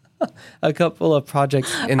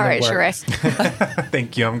projects in the works. All right, Sheree.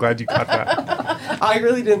 Thank you. I'm glad you caught that. I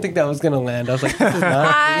really didn't think that was going to land. I was like, this is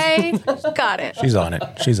not. I got it. She's on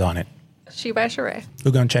it. She by Sheree.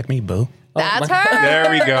 Who gonna check me, boo? That's her. There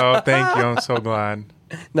we go. Thank you. I'm so glad.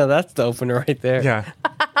 No, that's the opener right there. Yeah.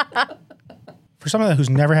 For someone who's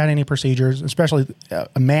never had any procedures, especially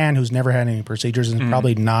a man who's never had any procedures and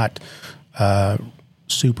probably not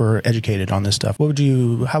super educated on this stuff, how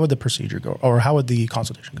would the procedure go, or how would the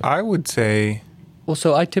consultation go? I would say, well,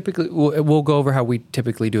 so I typically we'll go over how we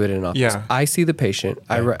typically do it in an office. Yeah. I see the patient.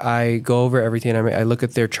 I go over everything. I look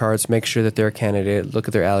at their charts, make sure that they're a candidate, look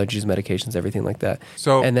at their allergies, medications, everything like that.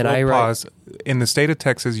 So, and then pause. In the state of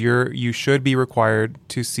Texas, you should be required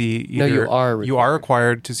to see either. No, you are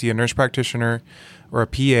required to see a nurse practitioner or a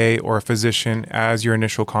PA or a physician as your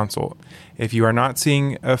initial consult. If you are not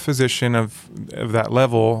seeing a physician of that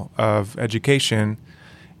level of education,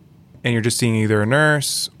 and you're just seeing either a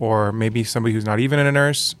nurse or maybe somebody who's not even a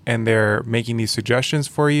nurse, and they're making these suggestions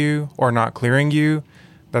for you or not clearing you,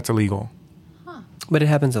 that's illegal. But it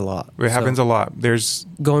happens a lot. It happens a lot. There's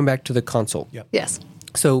going back to the consult. Yep. Yes.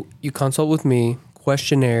 So you consult with me,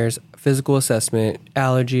 questionnaires, physical assessment,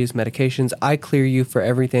 allergies, medications. I clear you for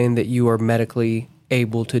everything that you are medically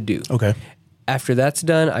able to do. Okay. After that's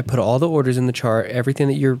done, I put all the orders in the chart, everything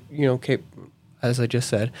that you're, as I just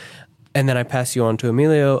said. And then I pass you on to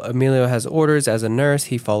Emilio. Emilio has orders as a nurse.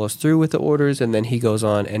 He follows through with the orders, and then he goes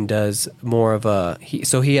on and does more of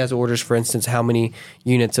so he has orders, for instance, how many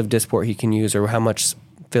units of Dysport he can use, or how much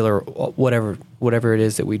filler, whatever it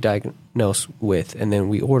is that we diagnose with, and then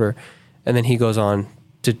we order, and then he goes on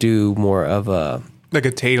to do more of a like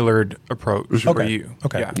a tailored approach for you.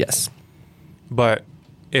 Okay. Yeah. yes. But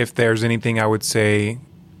if there's anything I would say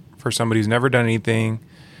for somebody who's never done anything,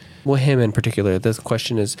 Well, him in particular. The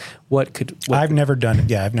question is, I've never done it.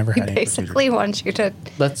 Yeah, I've never had any Basically wants you to.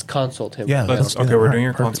 let's consult him. Yeah. let's, do okay, that. we're All doing right,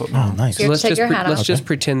 your perfect. consult now. Oh, nice. Here, take your hat off. Let's just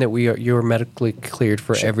pretend that you're medically cleared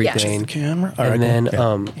for everything. Camera. All And right, then, cool.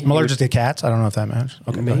 Yeah. I'm allergic to cats. I don't know if that matters.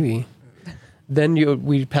 Okay, go ahead. Maybe. Then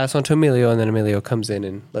we pass on to Emilio, and then Emilio comes in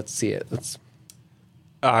and let's see it.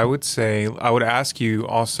 I would ask you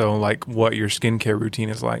also like what your skincare routine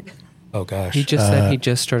is like. Oh gosh. He just said he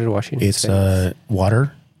just started washing his It's face.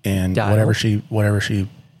 water and Dial. whatever she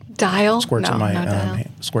Dial? squirts No, in my no dial.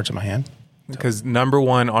 squirts in my hand. Because number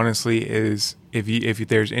one, honestly, is if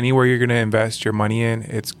there's anywhere you're going to invest your money in,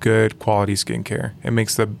 it's good quality skincare. It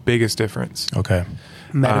makes the biggest difference. Okay.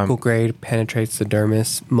 Medical grade penetrates the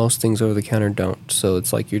dermis. Most things over the counter don't. So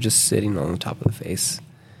it's like you're just sitting on the top of the face.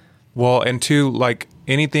 Well, and two, like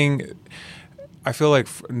anything, I feel like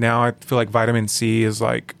vitamin C is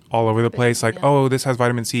like all over the place. Like, oh, this has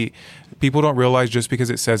vitamin C. People don't realize just because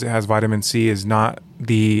it says it has vitamin C is not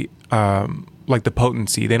the like the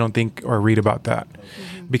potency. They don't think or read about that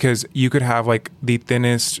because you could have like the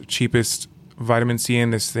thinnest, cheapest vitamin C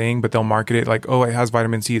in this thing, but they'll market it like, oh, it has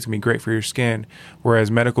vitamin C. It's gonna be great for your skin. Whereas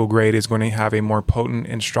medical grade is going to have a more potent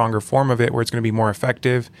and stronger form of it, where it's going to be more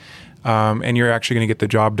effective, and you're actually going to get the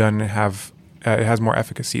job done and have it has more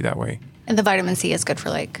efficacy that way. And the vitamin C is good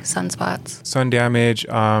for like sunspots. Sun damage.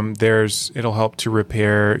 It'll help to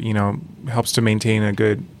repair. Helps to maintain a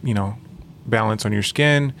good balance on your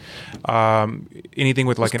skin. Anything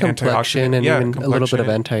with like an Complexion antioxidant, and even a little bit of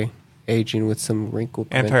complexion. anti-aging with some wrinkle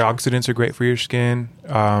prevention. Antioxidants are great for your skin.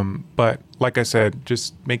 But like I said,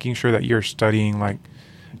 just making sure that you're studying, like,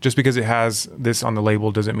 just because it has this on the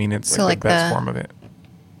label doesn't mean it's So like the like best the- form of it.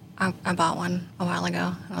 I bought one a while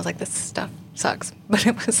ago, and I was like, this stuff sucks. But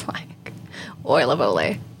it was like oil of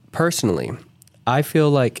Olay. Personally, I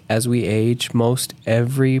feel like as we age, most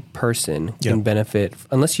every person can benefit,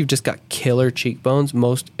 unless you've just got killer cheekbones,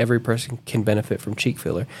 most every person can benefit from cheek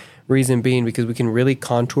filler. Reason being because we can really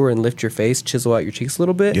contour and lift your face, chisel out your cheeks a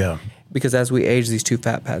little bit. Yeah. Because as we age, these two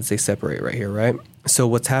fat pads, they separate right here, right? So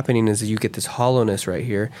what's happening is you get this hollowness right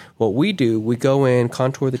here. What we do, we go in,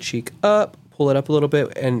 contour the cheek up, pull it up a little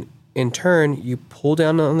bit, and in turn, you pull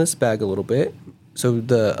down on this bag a little bit. So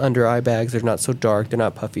the under eye bags, they're not so dark, they're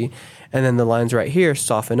not puffy. And then the lines right here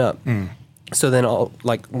soften up. So then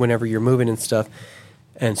whenever you're moving and stuff,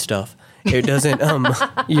 it doesn't,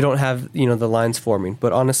 you don't have, the lines forming.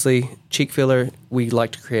 But honestly, cheek filler, we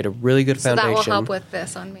like to create a really good So foundation. that will help with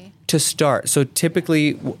this on me. To start. So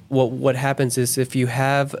typically what happens is if you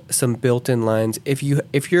have some built-in lines, if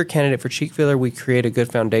you're a candidate for cheek filler, we create a good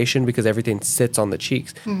foundation because everything sits on the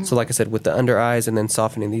cheeks. So like I said, with the under eyes and then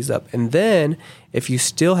softening these up. And then if you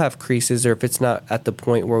still have creases or if it's not at the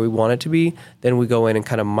point where we want it to be, then we go in and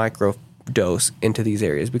kind of micro dose into these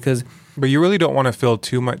areas because But you really don't want to fill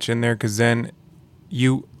too much in there because then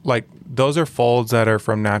those are folds that are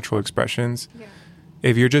from natural expressions. Yeah.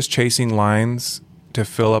 If you're just chasing lines to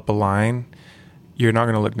fill up a line, you're not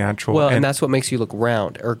going to look natural. Well, and that's what makes you look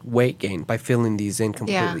round or weight gain by filling these in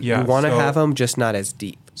completely. Yeah, you want to so- have them, just not as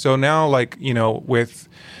deep. So now, with,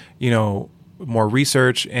 more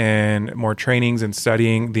research and more trainings and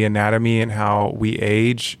studying the anatomy and how we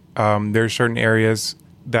age, there's certain areas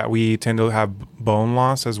that we tend to have bone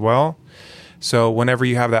loss as well. So whenever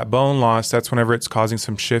you have that bone loss, that's whenever it's causing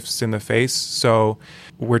some shifts in the face. So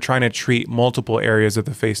we're trying to treat multiple areas of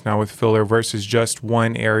the face now with filler versus just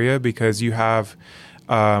one area because you have,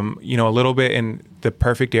 a little bit in the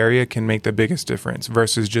perfect area can make the biggest difference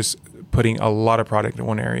versus just putting a lot of product in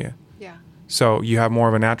one area. Yeah. So you have more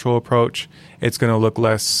of a natural approach. It's going to look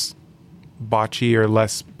less botchy or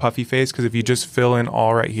less puffy face because if you just fill in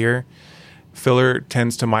all right here, filler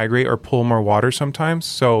tends to migrate or pull more water sometimes,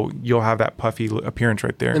 so you'll have that puffy appearance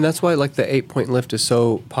right there. And that's why like the 8-point lift is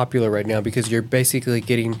so popular right now because you're basically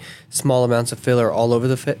getting small amounts of filler all over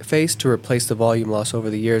the face to replace the volume loss over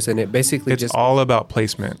the years, and it basically It's all about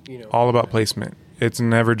placement. All about placement. It's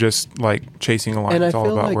never just like chasing a line. And I It's all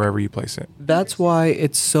feel about like wherever you place it. That's why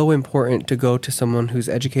it's so important to go to someone who's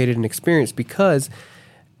educated and experienced because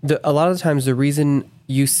a lot of the times the reason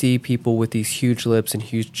you see people with these huge lips and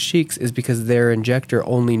huge cheeks is because their injector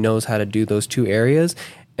only knows how to do those two areas.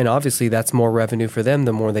 And obviously that's more revenue for them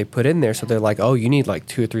the more they put in there. So they're like, oh, you need like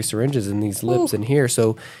 2 or 3 syringes in these lips in here.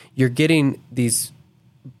 So you're getting these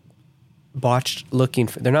botched looking,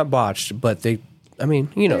 they're not botched, but they I mean,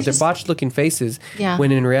 they're botched looking faces. Yeah.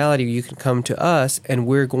 When in reality, you can come to us and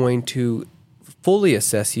we're going to fully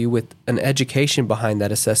assess you with an education behind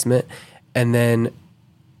that assessment, and then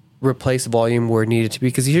replace volume where needed to be.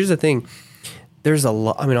 Because here's the thing. There's a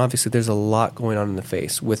lot. I mean, obviously, there's a lot going on in the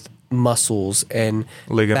face with muscles and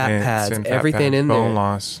ligaments, fat pads, and everything in there. Bone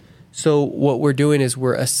loss. So what we're doing is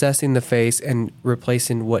we're assessing the face and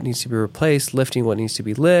replacing what needs to be replaced, lifting what needs to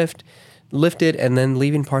be lifted, and then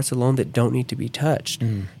leaving parts alone that don't need to be touched.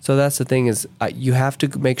 So that's the thing is you have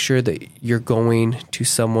to make sure that you're going to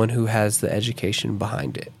someone who has the education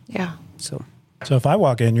behind it. Yeah. So if I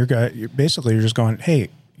walk in, you're just going, hey,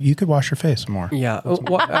 you could wash your face more. yeah,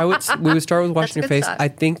 we would start with washing your face. stuff. I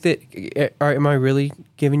think that. Am I really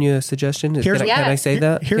giving you a suggestion? Can I say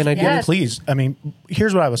that? Can I do Yes. it? Please. I mean,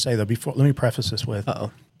 here's what I would say though. Let me preface this with,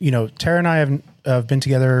 Tara and I have been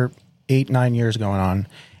together 8-9 years going on,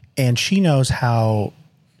 and she knows how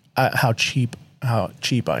cheap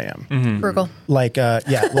I am. Frugal.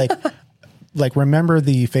 Like remember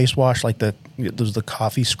the face wash, like the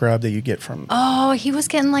coffee scrub that you get from. Oh, he was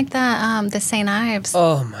getting like the St. Ives.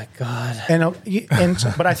 Oh my God!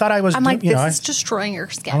 But I thought I was. I'm like, this is destroying your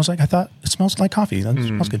skin. I was like, I thought it smells like coffee. That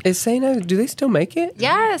smells good. Is Saint, do they still make it?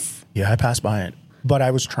 Yes. Yeah, I passed by it, but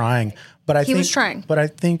I was trying. But He was trying. But I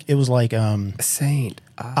think it was like Saint.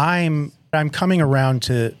 I'm coming around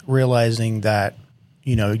to realizing that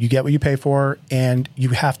you get what you pay for, and you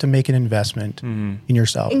have to make an investment in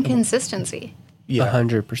yourself. Inconsistency. Yeah,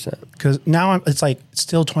 100%. because now it's like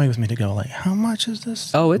still toying with me to go like, how much is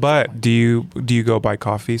this? Oh, But do you go buy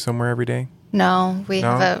coffee somewhere every day? No, we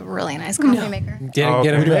have a really nice coffee maker. get Oh,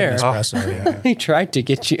 him we do there. Espresso, yeah. He tried to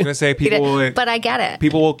get you. I'm gonna say But I get it.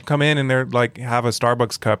 people will come in and they're like have a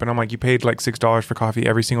Starbucks cup, and I'm like, you paid like $6 for coffee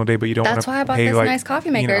every single day, but you don't. That's why I bought pay this like, nice coffee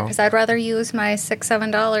maker, because I'd rather use my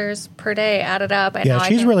 $6-7 per day added up. And Yeah, now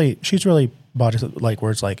she's really bought it like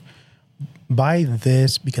where it's like, buy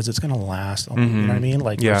this because it's gonna last. You know what I mean?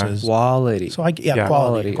 Like Yeah. versus Quality. So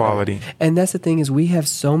quality. quality. And that's the thing is we have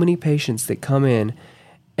so many patients that come in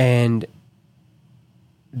and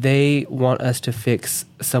they want us to fix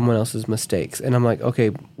someone else's mistakes. And I'm like,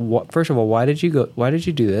 okay, first of all, why did you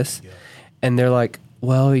do this? Yeah. And they're like,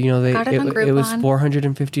 well, it was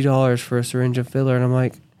 $450 for a syringe of filler. And I'm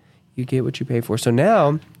like, you get what you pay for. So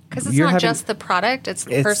now, because it's not just the product, it's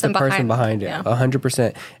the person behind it. Yeah.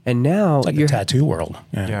 100%. And now It's like the tattoo world.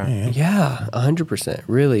 Yeah, 100%.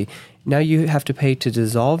 Really. Now you have to pay to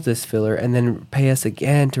dissolve this filler and then pay us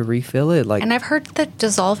again to refill it. And I've heard that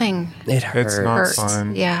dissolving it hurts. It's not hurts.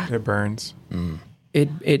 fun. Yeah. It burns.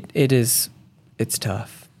 It's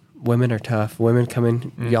tough. Women are tough. Women come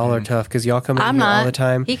in. Y'all are tough because y'all come in I'm here not all the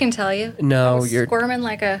time. He can tell you. No, I was you're squirming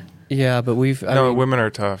like a. Yeah, but Women are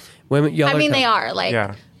tough. women. Y'all I mean, are they tough. are like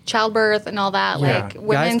Yeah. childbirth and all that. Yeah. Like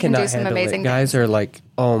women can do some handle it. amazing Guys things. are like,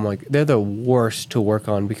 oh my, they're the worst to work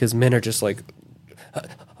on because men are just like.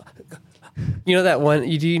 You know that one?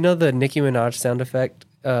 Do you know the Nicki Minaj sound effect,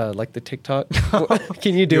 like the TikTok?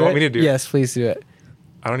 Can you do it? You want me to do it? Yes, please do it.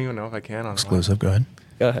 I don't even know if I can. On Exclusive. Go ahead.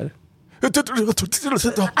 Go ahead.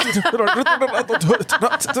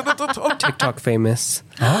 TikTok famous.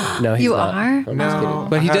 No, he's You not. are? I'm just No, kidding.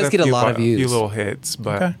 But he I had does get a lot of A few views. little hits,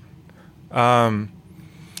 but Okay.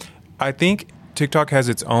 I think TikTok has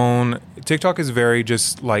its own. TikTok is very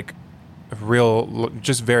just like real,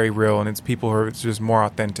 just very real, and it's people who are just more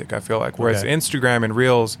authentic. I feel like, whereas Okay. Instagram and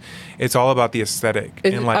Reels, it's all about the aesthetic.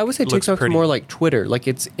 And like, I would say looks TikTok's pretty. more like Twitter. Like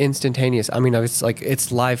it's instantaneous. I mean, it's like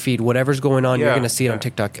it's live feed. Whatever's going on, you're Yeah, going to see it on yeah.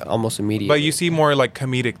 TikTok almost immediately. But you see more like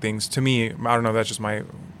comedic things. To me, I don't know. That's just my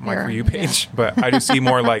Yeah. For You page, but I just see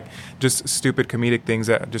more like just stupid comedic things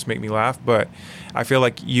that just make me laugh. But I feel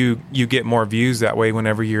like you get more views that way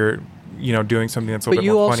whenever you're doing something that's a little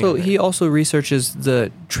bit more funny. He also researches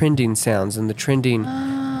the trending sounds and the trending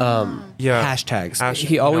hashtags.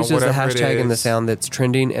 He always does the whatever it hashtag and the is. sound that's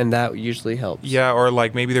trending, and that usually helps. Yeah, or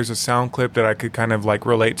like maybe there's a sound clip that I could kind of like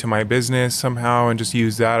relate to my business somehow and just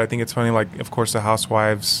use that. I think it's funny. Like, of course, the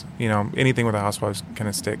housewives, anything with the housewives kind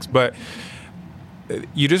of sticks. But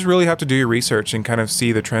you just really have to do your research and kind of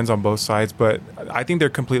see the trends on both sides. But I think they're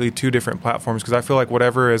completely two different platforms because I feel like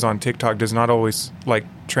whatever is on TikTok does not always like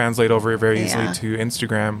translate over very easily to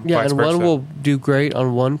Instagram. Yeah, vice and versa. one will do great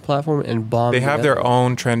on one platform and bomb. They have the their other.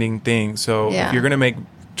 own trending thing. So if you're going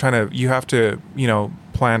to you have to,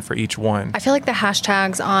 plan for each one. I feel like the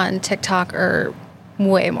hashtags on TikTok are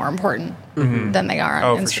way more important than they are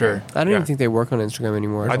on Instagram. For sure. I don't even think they work on Instagram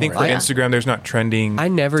anymore. I think for Instagram, there's not trending. I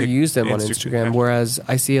never use them on Instagram, whereas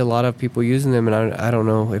I see a lot of people using them, and I don't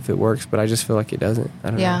know if it works, but I just feel like it doesn't. I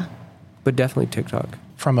don't know. But definitely TikTok.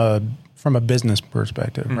 From a business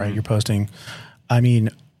perspective, right? You're posting. I mean,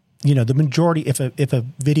 the majority, if a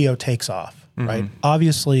video takes off, right?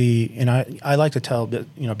 Obviously, and I like to tell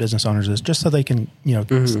business owners this just so they can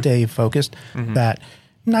stay focused that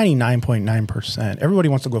 99.9%. Everybody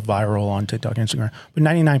wants to go viral on TikTok, Instagram, but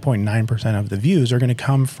 99.9% of the views are going to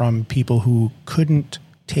come from people who couldn't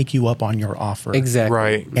take you up on your offer. Exactly.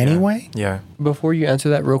 Right. Anyway. Yeah. Before you answer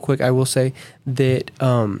that real quick, I will say that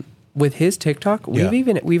with his TikTok,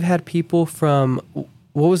 we've had people from,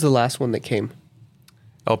 what was the last one that came?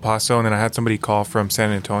 El Paso, and then I had somebody call from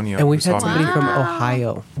San Antonio. And we've had somebody from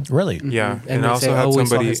Ohio. Really? Yeah. And I they also say, had we saw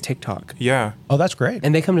somebody. his TikTok. Yeah. Oh, that's great.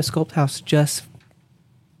 And they come to Sculpt House just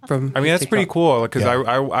from I mean, that's TikTok. pretty cool because Yeah.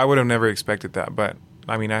 I would have never expected that. But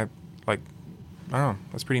I mean, I don't know.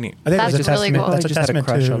 That's pretty neat. I think That's that's a really testament. cool. That's a I just had a testament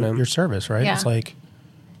crush on to him. your service, right? Yeah. It's like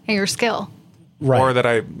And your skill. right, Or that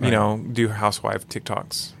I, do housewife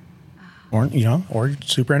TikToks. or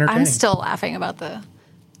super entertaining. I'm still laughing about the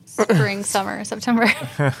spring, summer, September.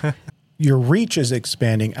 Your reach is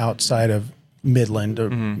expanding outside of Midland or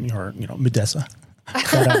Medessa.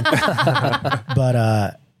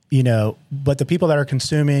 But the people that are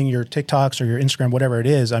consuming your TikToks or your Instagram, whatever it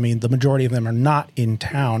is, I mean, the majority of them are not in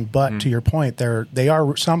town. But to your point,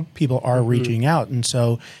 some people are reaching out, and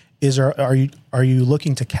so are you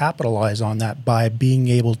looking to capitalize on that by being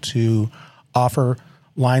able to offer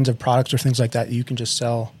lines of products or things like that you can just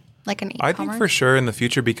sell? Like an e-commerce? I think for sure in the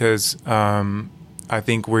future because I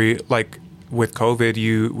think with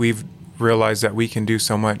COVID, we've realized that we can do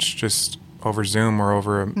so much just over Zoom or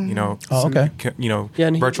over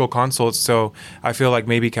virtual consults. So I feel like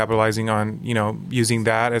maybe capitalizing on using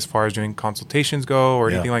that as far as doing consultations go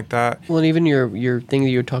or anything like that. Well, and even your thing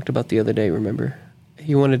that you talked about the other day, remember?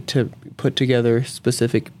 You wanted to put together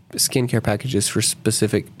specific skincare packages for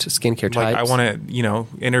specific skincare types. Like I want to,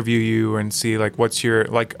 interview you and see what's your,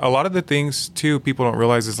 a lot of the things too, people don't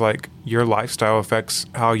realize is your lifestyle affects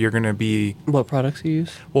how you're going to be. What products you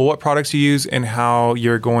use? Well, what products you use and how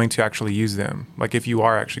you're going to actually use them. Like if you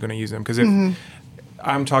are actually going to use them. Because if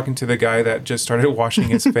I'm talking to the guy that just started washing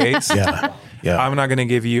his face. Yeah. I'm not going to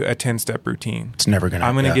give you a 10-step routine. It's never going to.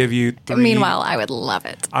 I'm going to give you 3. Meanwhile, I would love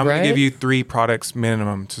it. I'm going to give you 3 products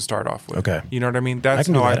minimum to start off with. Okay. You know what I mean? That's I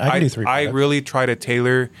can do that. I can do 3 I products. really try to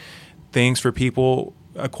tailor things for people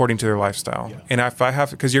according to their lifestyle. Yeah. And if I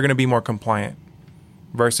have, because you're going to be more compliant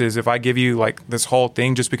versus if I give you this whole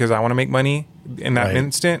thing just because I want to make money in that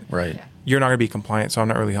instant. Right. Yeah. You're not going to be compliant, so I'm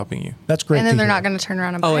not really helping you. That's great. And then to they're hear. not going to turn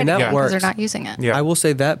around and buy and it that because works. they're not using it. Yeah. I will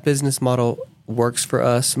say that business model works for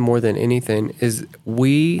us more than anything is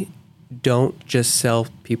we don't just sell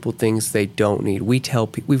people things they don't need.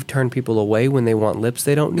 We've turned people away when they want lips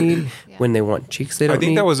they don't need, when they want cheeks they don't need. I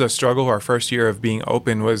think that was a struggle our first year of being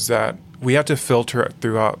open was that we have to filter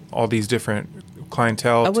throughout all these different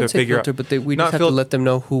clientele I to wouldn't say figure filter, out. but we just have to let them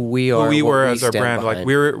know who we are. Who we what were as our stand brand. behind.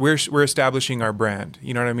 We're establishing our brand.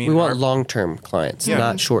 You know what I mean? We want long-term clients,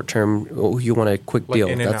 not short-term. Oh, you want a quick deal?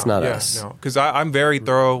 in and That's out. not Yeah, us. No, because I'm very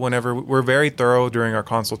thorough. Whenever we're very thorough during our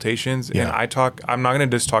consultations, and I'm not going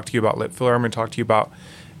to just talk to you about lip filler. I'm going to talk to you about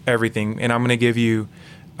everything, and I'm going to give you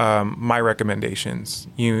my recommendations.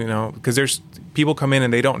 Because there's people come in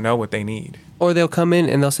and they don't know what they need, or they'll come in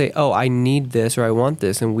and they'll say, "Oh, I need this," or "I want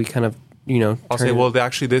this," and we kind of. I'll say, well,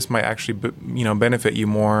 actually, this might actually, benefit you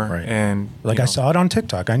more. Right. And I saw it on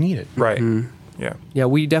TikTok. I need it. Right. Yeah. Yeah.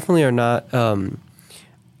 We definitely are not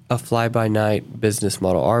a fly-by-night business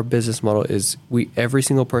model. Our business model is every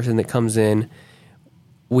single person that comes in,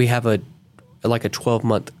 we have a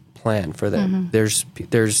 12-month plan for them. There's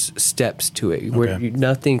steps to it. Okay.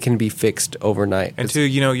 Nothing can be fixed overnight. And two,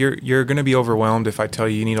 you're going to be overwhelmed if I tell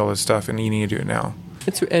you need all this stuff and you need to do it now.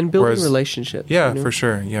 And building relationships. Yeah, for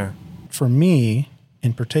sure. Yeah. For me,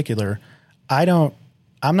 in particular, I'm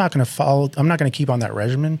not going to keep on that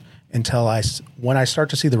regimen until when I start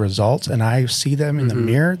to see the results and I see them in the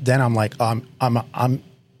mirror, then I'm like, I'm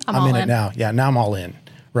in it now. Yeah. Now I'm all in.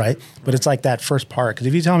 Right. But it's like that first part. Cause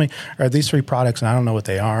if you tell me, are these 3 products and I don't know what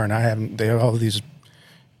they are and they have all these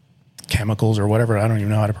chemicals or whatever, I don't even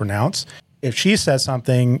know how to pronounce. If she says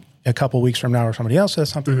something a couple weeks from now or somebody else says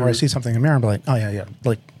something or I see something in the mirror, I'm like, oh yeah.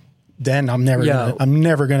 Then I'm never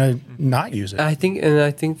gonna not use it. I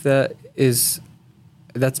think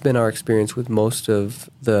that's been our experience with most of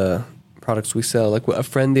the products we sell. Like a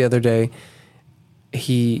friend the other day,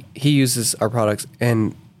 he uses our products,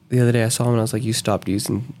 and the other day I saw him and I was like, "You stopped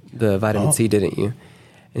using the vitamin C, didn't you?"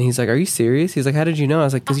 And he's like, "Are you serious?" He's like, "How did you know?" I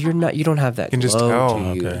was like, "Because you don't have that can glow just tell.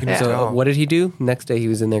 to you." Okay. So what did he do? Next day he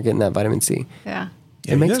was in there getting that vitamin C. Yeah.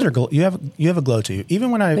 Yeah, you have a glow to you. Even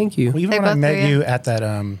when I Thank you. Even when I met you at that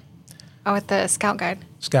at the Scout Guide.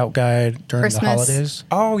 Scout Guide during Christmas. the holidays.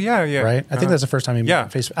 Oh yeah. Right. I think that's the first time you met Yeah.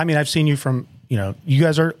 face. I mean, I've seen you from you know, you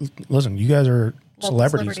guys are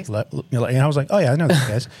celebrities. And I was like, oh yeah, I know these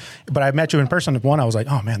guys. But I met you in person. One, I was like,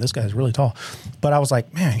 oh man, this guy's really tall. But I was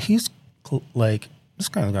like, man, he's like, this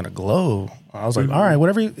guy's gonna glow. I was like, all right,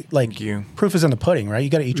 whatever you like. Proof is in the pudding, right? You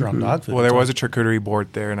got to eat your own dog food. Well, there was a charcuterie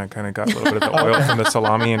board there, and I kind of got a little bit of the oil from the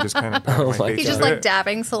salami and just kind of put my face. He's just like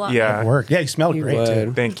dabbing salami. Yeah, it worked. Yeah, he smelled great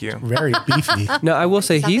too. Thank you. Very beefy. No, I will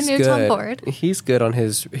say he's Tom good. Ford. He's good on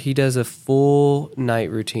his. He does a full night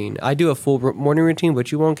routine. I do a full morning routine,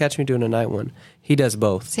 but you won't catch me doing a night one. He does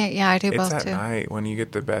both. Yeah, I do both it's too. at night when you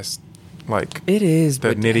get the best. Like it is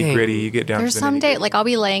the nitty gritty. You get down. There's to the some day, nitty-gritty. like I'll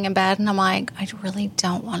be laying in bed and I'm like, I really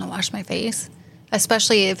don't want to wash my face,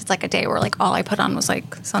 especially if it's like a day where like all I put on was like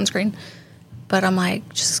sunscreen. But I'm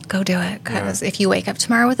like, just go do it, because if you wake up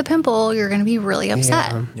tomorrow with a pimple, you're going to be really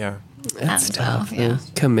upset. Yeah, that's tough. Yeah.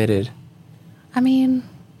 Committed. I mean,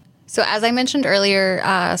 so as I mentioned earlier,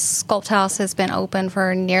 Sculpt House has been open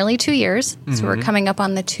for nearly 2 years. So we're coming up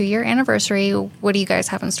on the 2-year anniversary. What do you guys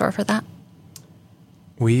have in store for that?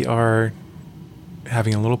 we are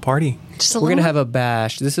having a little party. We're going to have a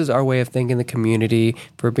bash. This is our way of thanking the community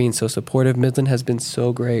for being so supportive. Midland has been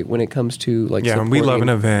so great when it comes to like and we love an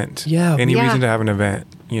event. Yeah. Any reason to have an event,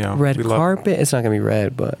 you know. Red carpet. It's not going to be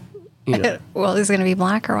red, but you know. Well, is it going to be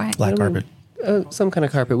black or white? Black carpet. Some kind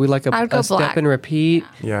of carpet. We like a step and repeat.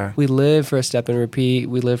 Yeah. We live for a step and repeat.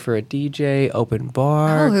 We live for a DJ, open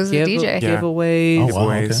bar. Oh, who's the DJ? Giveaways. Oh,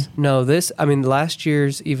 wow, okay. No, last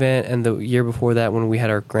year's event and the year before that when we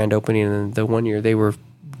had our grand opening and the 1 year, they were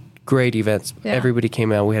great events. Yeah. Everybody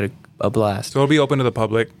came out. We had a blast. So it'll be open to the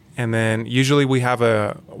public. And then usually we have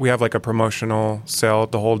like a promotional sale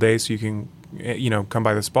the whole day, so you can, you know, come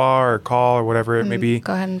by the spa or call or whatever it may be.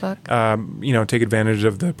 Go ahead and book. You know, take advantage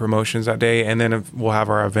of the promotions that day, and then we'll have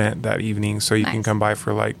our event that evening, so you can come by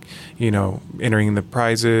for like, you know, entering the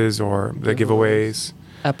prizes or the giveaways,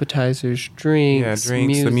 appetizers, drinks,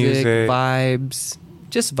 the music, vibes.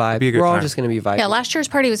 Just vibe. We're all just going to be vibing. Yeah, last year's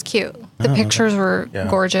party was cute. The pictures were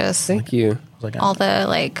gorgeous. Thank you. All the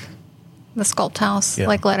like the Sculpt House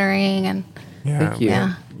like lettering and thank you.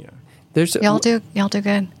 Yeah. There's y'all do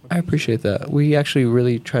good. I appreciate that. We actually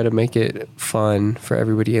really try to make it fun for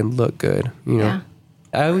everybody and look good. You know,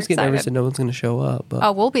 I always get nervous that no one's going to show up.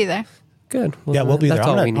 But we'll be there. Good. Well, we'll be there.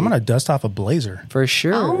 I'm going to dust off a blazer. For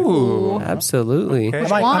sure. Oh. Absolutely. Okay.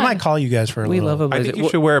 I might call you guys for a little. We love a blazer. I think you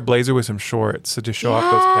should wear a blazer with some shorts to just show off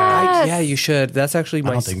those calves. Yeah, you should. That's actually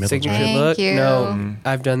my signature look. You. No,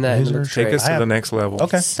 I've done that. Take us to the next level.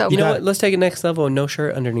 Okay. So you know what? Let's take it next level and no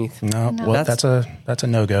shirt underneath. No. Well, that's a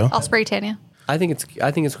no-go. I'll spray tan you. I think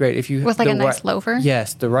it's great if you with like a nice loafer.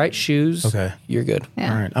 Yes, the right shoes. Okay, you're good.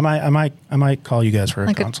 Yeah. All right, I might call you guys for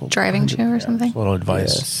like a consult, driving shoe or something. A little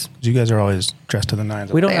advice. Yes. You guys are always dressed to the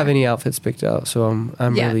nines. We don't have any outfits picked out, so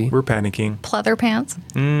I'm really. We're panicking. Pleather pants.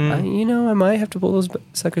 I might have to pull those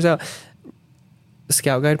suckers out. The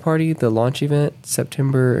Scout Guide party, the launch event,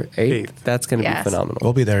 September 8th. That's going to be phenomenal.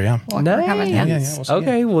 We'll be there. Yeah. Well, nice. We'll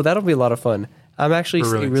okay. Well, that'll be a lot of fun. I'm actually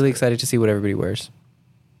really excited to see what everybody wears.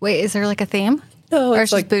 Wait, is there like a theme? No,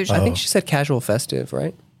 it's like bougie. I think she said casual festive,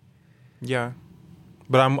 right? Yeah,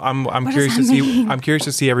 but I'm curious to see. I'm curious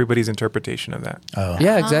to see everybody's interpretation of that. Oh,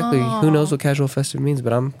 yeah, exactly. Who knows what casual festive means?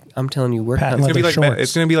 But I'm telling you, it's gonna be like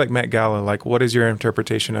it's gonna be like Met Gala. Like, what is your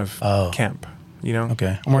interpretation of camp? You know?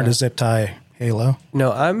 Okay, I'm wearing a zip tie halo.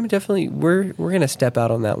 No, I'm definitely. We're gonna step out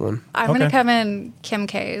on that one. I'm gonna come in Kim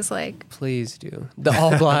K's like. Please do the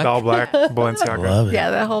all black. The all black Balenciaga. Love it. Yeah,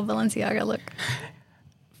 the whole Balenciaga look.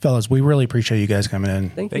 Fellas, we really appreciate you guys coming in.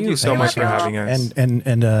 Thank you so much for having us.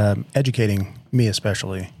 And educating me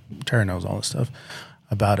especially. Tara knows all this stuff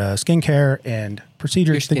about skincare and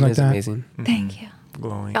procedures, things like that. Amazing. Thank you.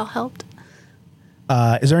 Glowing. Y'all helped.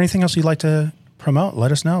 Is there anything else you'd like to promote?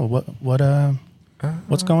 Let us know.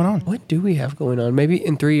 What's going on? What do we have going on? Maybe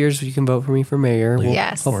in 3 years you can vote for me for mayor.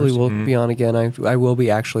 Yes. Hopefully we'll be on again. I will be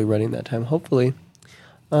actually running that time. Hopefully.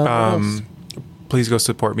 Please go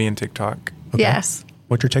support me in TikTok. Okay. Yes.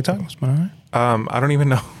 What's your TikTok? I don't even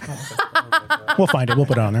know. We'll find it. We'll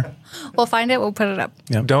put it on there. We'll find it. We'll put it up.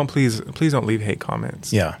 Yep. Please don't leave hate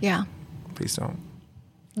comments. Yeah. Yeah. Please don't.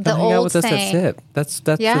 The hang out old with us at saying. SIP. That's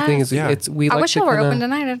the thing. Is we I like wish to y'all were kinda, open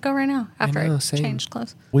tonight. I'd go right now after I changed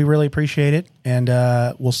clothes. We really appreciate it, and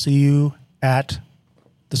we'll see you at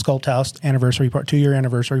the Sculpt House 2-year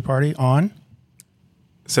anniversary party on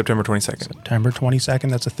September 22nd. September 22nd.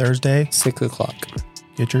 That's a Thursday. 6:00.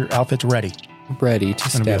 Get your outfits ready. Ready to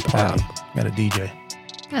It's gonna be a step party. out. Got a DJ.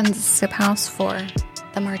 And Sip House for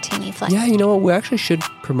the martini flight. Yeah, you know what? We actually should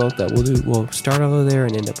promote that. We'll start over there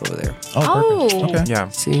and end up over there. Oh, perfect. Okay. Yeah.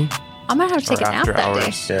 See, I might have to take a nap after that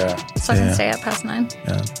hours. day. Yeah. So I can stay up past 9.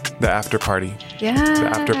 Yeah. The after party. Yeah. The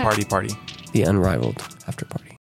after party. the unrivaled after party.